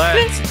last segment?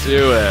 Let's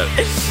do it.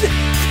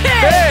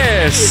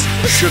 This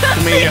shook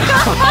me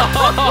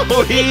all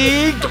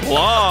week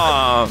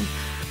long.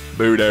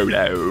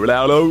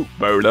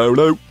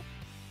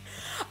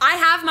 I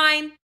have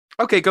mine.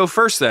 Okay, go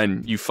first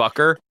then, you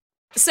fucker.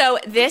 So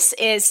at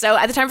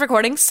the time of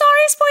recording, sorry,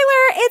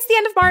 spoiler, it's the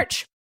end of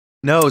March.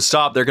 No,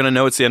 stop. They're going to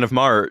know it's the end of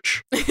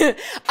March. So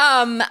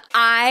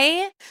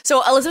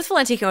Elizabeth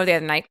Valenti came over the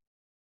other night.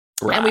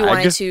 Rag. And we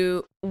wanted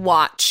to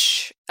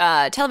watch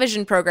a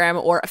television program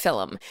or a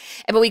film,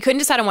 but we couldn't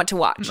decide on what to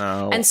watch.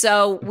 No. And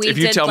so if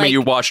you tell me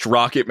you watched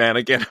Rocket Man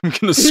again, I'm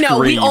going to scream. No,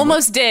 we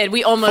almost did.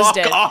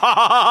 Fuck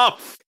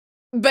off!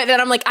 But then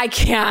I'm like, I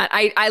can't.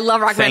 I love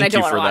Rocket Man. I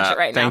don't want to watch it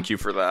right now. Thank you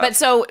for that. But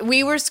so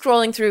we were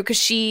scrolling through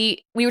because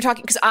we were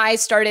talking because I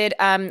started.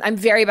 I'm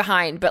very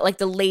behind, but like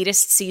the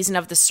latest season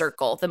of The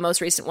Circle, the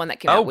most recent one that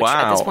came out, which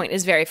at this point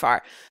is very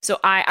far. So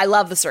I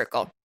love The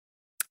Circle.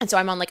 And so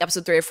I'm on like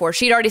episode 3 or 4.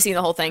 She'd already seen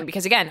the whole thing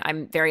because, again,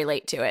 I'm very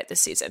late to it this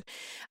season.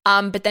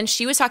 But then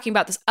she was talking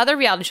about this other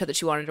reality show that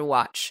she wanted to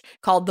watch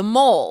called The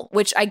Mole,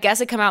 which I guess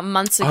had come out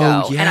months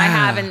ago. Oh,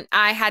 yeah. And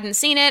I hadn't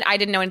seen it. I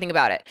didn't know anything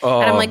about it.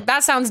 And I'm like,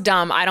 that sounds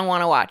dumb. I don't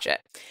want to watch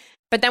it.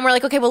 But then we're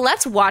like, okay, well,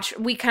 let's watch.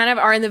 We kind of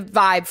are in the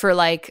vibe for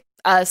like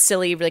a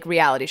silly like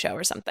reality show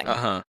or something.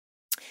 Uh-huh.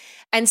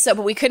 And so,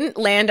 but we couldn't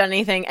land on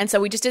anything. And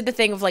so we just did the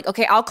thing of like,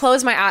 okay, I'll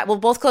close my eye. We'll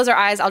both close our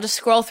eyes. I'll just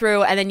scroll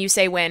through and then you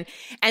say when.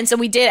 And so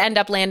we did end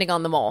up landing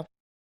on The Mole.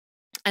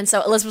 And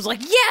so Elizabeth was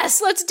like,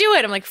 yes, let's do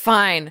it. I'm like,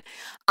 fine.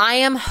 I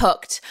am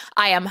hooked.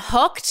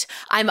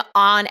 I'm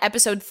on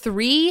episode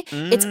 3.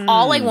 It's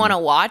all I want to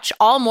watch.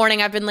 All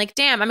morning I've been like,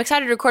 damn, I'm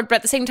excited to record, but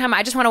at the same time,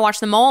 I just want to watch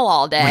The Mole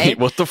all day. Wait,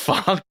 what the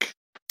fuck?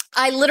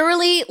 I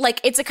literally,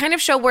 like, it's a kind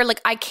of show where, like,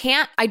 I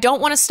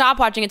don't want to stop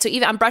watching it. So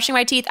even I'm brushing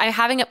my teeth, I'm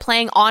having it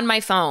playing on my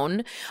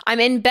phone.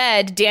 I'm in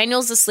bed,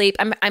 Daniel's asleep,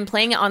 I'm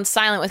playing it on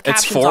silent with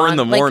captions on. It's 4 in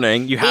the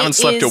morning. You haven't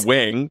slept a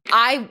wink.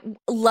 I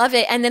love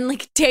it. And then,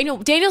 like,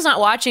 Daniel's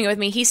not watching it with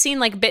me. He's seen,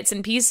 like, bits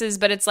and pieces,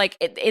 but it's like,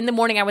 in the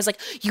morning, I was like,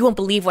 you won't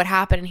believe what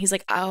happened. And he's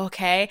like, oh,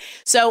 okay.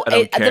 So I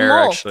don't care, The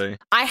Mole, actually.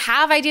 I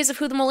have ideas of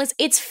who The Mole is.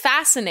 It's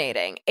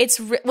fascinating.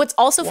 What's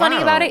also funny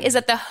about it is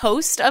that the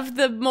host of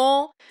The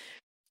Mole,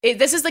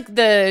 this is like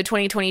the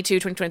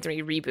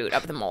 2022-2023 reboot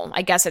of The Mole.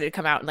 I guess it had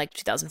come out in like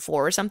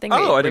 2004 or something.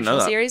 Oh, I didn't know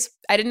that. Series.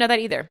 I didn't know that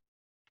either.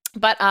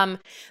 But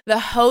the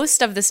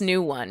host of this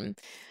new one,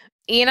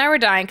 Ian and I were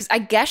dying because I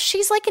guess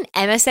she's like an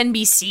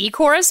MSNBC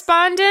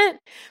correspondent.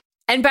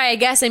 And by I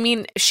guess, I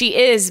mean she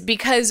is,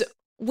 because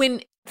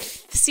when the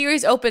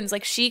series opens,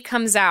 like she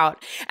comes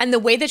out and the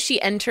way that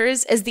she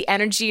enters is the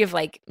energy of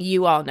like,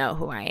 you all know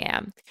who I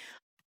am.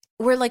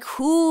 We're like,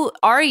 who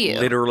are you?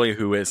 Literally,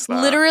 who is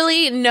that?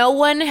 Literally, no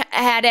one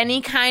had any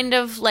kind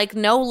of, like,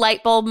 no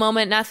light bulb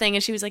moment, nothing.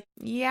 And she was like,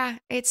 yeah,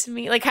 it's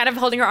me. Like, kind of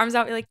holding her arms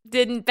out. Like,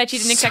 bet you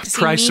didn't expect to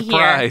see me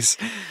surprise.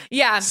 Here.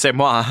 Yeah. C'est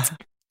moi.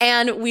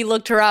 And we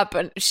looked her up,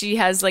 and she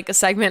has, like, a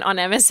segment on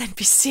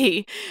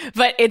MSNBC.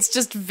 But it's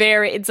just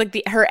it's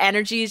like her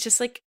energy is just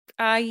like,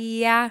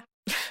 yeah,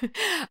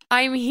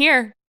 I'm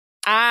here.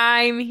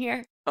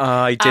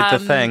 I did the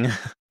thing.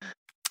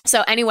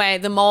 So anyway,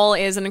 The Mole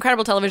is an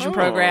incredible television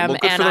program,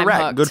 and I'm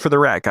hooked. Good for the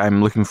rec.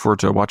 I'm looking forward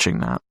to watching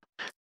that.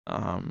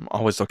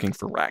 Always looking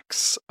for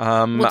recs.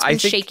 What's been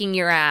shaking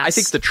your ass? I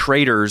think The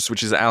Traitors,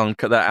 which is the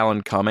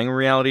Alan Cumming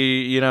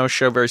reality,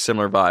 show, very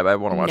similar vibe. I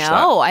want to watch that.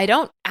 No, I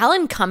don't.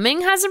 Alan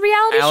Cumming has a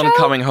reality show? Alan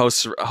Cumming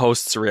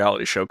hosts a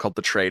reality show called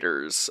The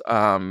Traitors.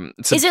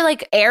 Is it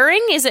like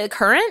airing? Is it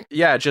current?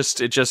 Yeah, it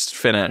just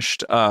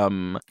finished.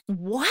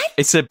 What?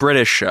 It's a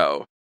British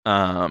show,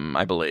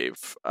 I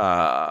believe.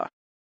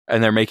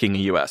 And they're making a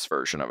US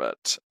version of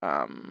it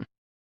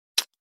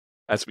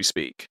as we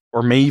speak,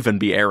 or may even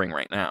be airing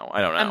right now. I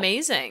don't know.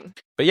 Amazing.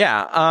 But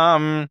yeah,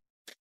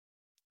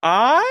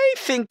 I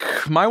think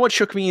what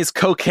shook me is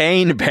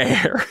Cocaine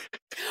Bear.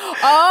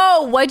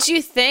 Oh, what'd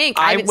you think?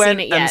 I haven't seen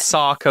it yet. And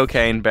saw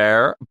Cocaine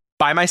Bear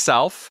by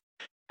myself.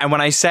 And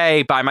when I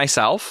say by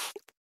myself,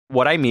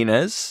 what I mean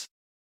is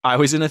I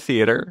was in a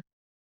theater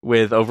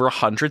with over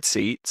 100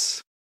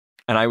 seats,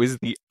 and I was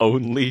the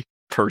only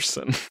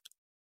person.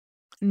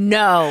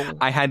 No.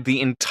 I had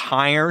the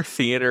entire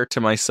theater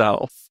to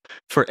myself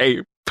for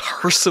a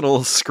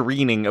personal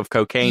screening of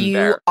Cocaine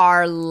Bear. You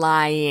are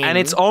lying. And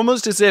it's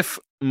almost as if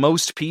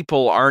most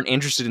people aren't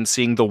interested in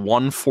seeing the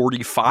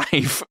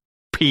 1:45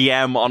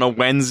 p.m. on a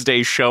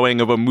Wednesday showing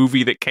of a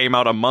movie that came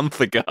out a month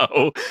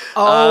ago.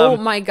 Oh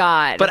my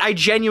God. But I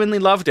genuinely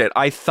loved it.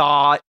 I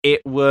thought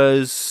it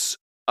was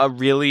a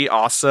really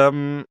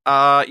awesome,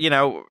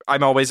 I'm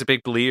always a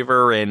big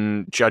believer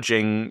in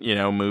judging,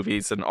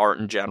 movies and art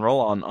in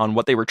general on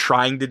what they were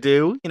trying to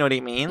do. You know what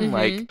I mean? Mm-hmm.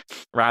 Like,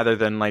 rather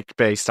than like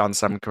based on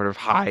some kind of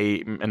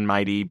high and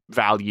mighty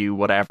value,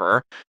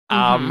 whatever.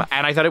 And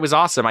I thought it was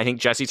awesome. I think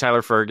Jessie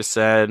Tyler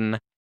Ferguson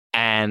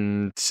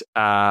and,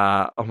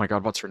 oh my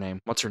God, what's her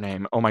name?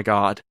 Oh my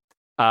God.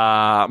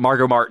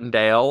 Margot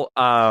Martindale,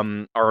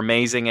 are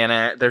amazing in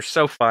it. They're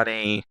so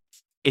funny.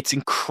 It's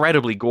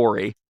incredibly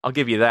gory. I'll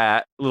give you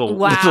that. Little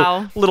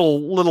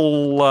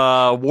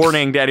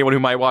warning to anyone who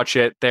might watch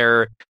it.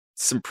 There are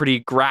some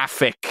pretty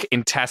graphic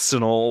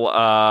intestinal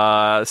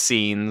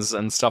scenes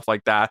and stuff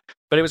like that.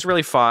 But it was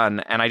really fun,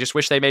 and I just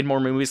wish they made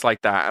more movies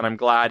like that. And I'm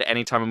glad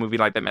anytime a movie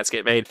like that gets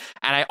made.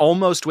 And I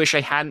almost wish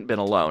I hadn't been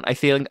alone. I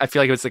feel like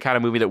it was the kind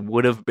of movie that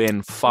would have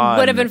been fun.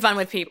 Would have been fun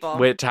with people.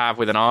 To have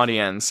with an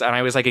audience. And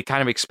I was like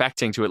kind of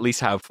expecting to at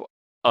least have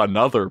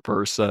another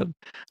person.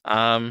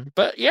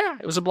 But yeah,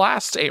 it was a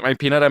blast. Ate my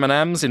peanut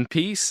M&Ms in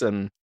peace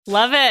and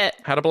love it.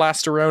 Had a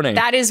blast-a-roni.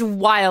 That is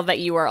wild that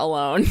you were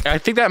alone. I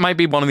think that might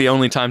be one of the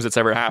only times it's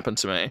ever happened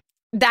to me.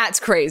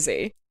 That's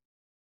crazy.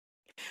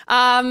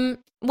 Well,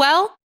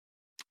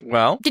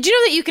 did you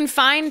know that you can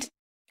find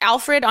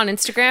Alfred on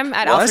Instagram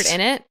at Alfred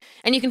in it,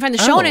 and you can find the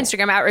show on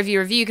Instagram at Review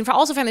Review. You can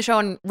also find the show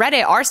on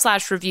Reddit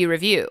 /Review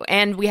Review,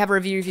 and we have a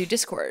Review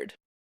Discord.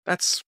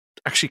 That's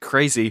actually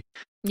crazy.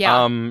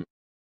 Yeah.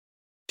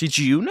 Did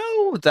you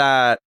know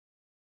that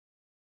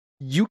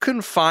you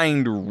can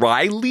find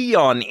Riley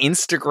on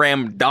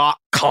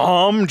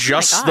Instagram.com,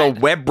 just the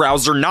web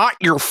browser, not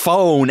your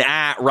phone,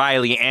 at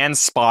Riley and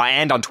Spa,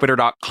 and on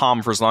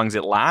Twitter.com for as long as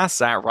it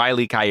lasts, at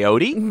Riley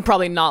Coyote.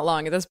 Probably not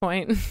long at this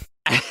point.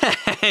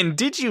 And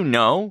did you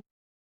know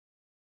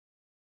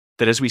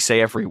that, as we say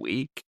every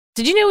week?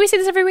 Did you know we say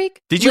this every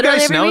week? Did you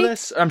guys know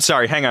this? I'm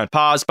sorry, hang on.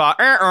 Pause,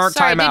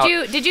 time out.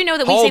 Did you know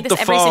that we say this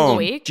every single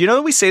week? Do you know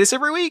that we say this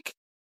every week?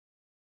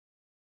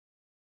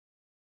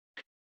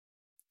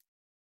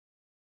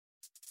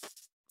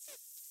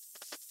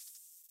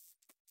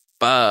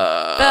 And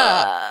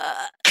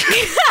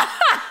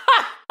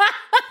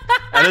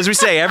as we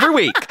say every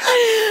week,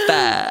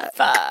 fuck.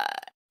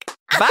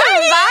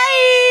 Bye.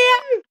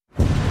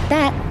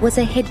 That was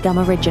a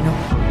HeadGum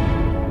original.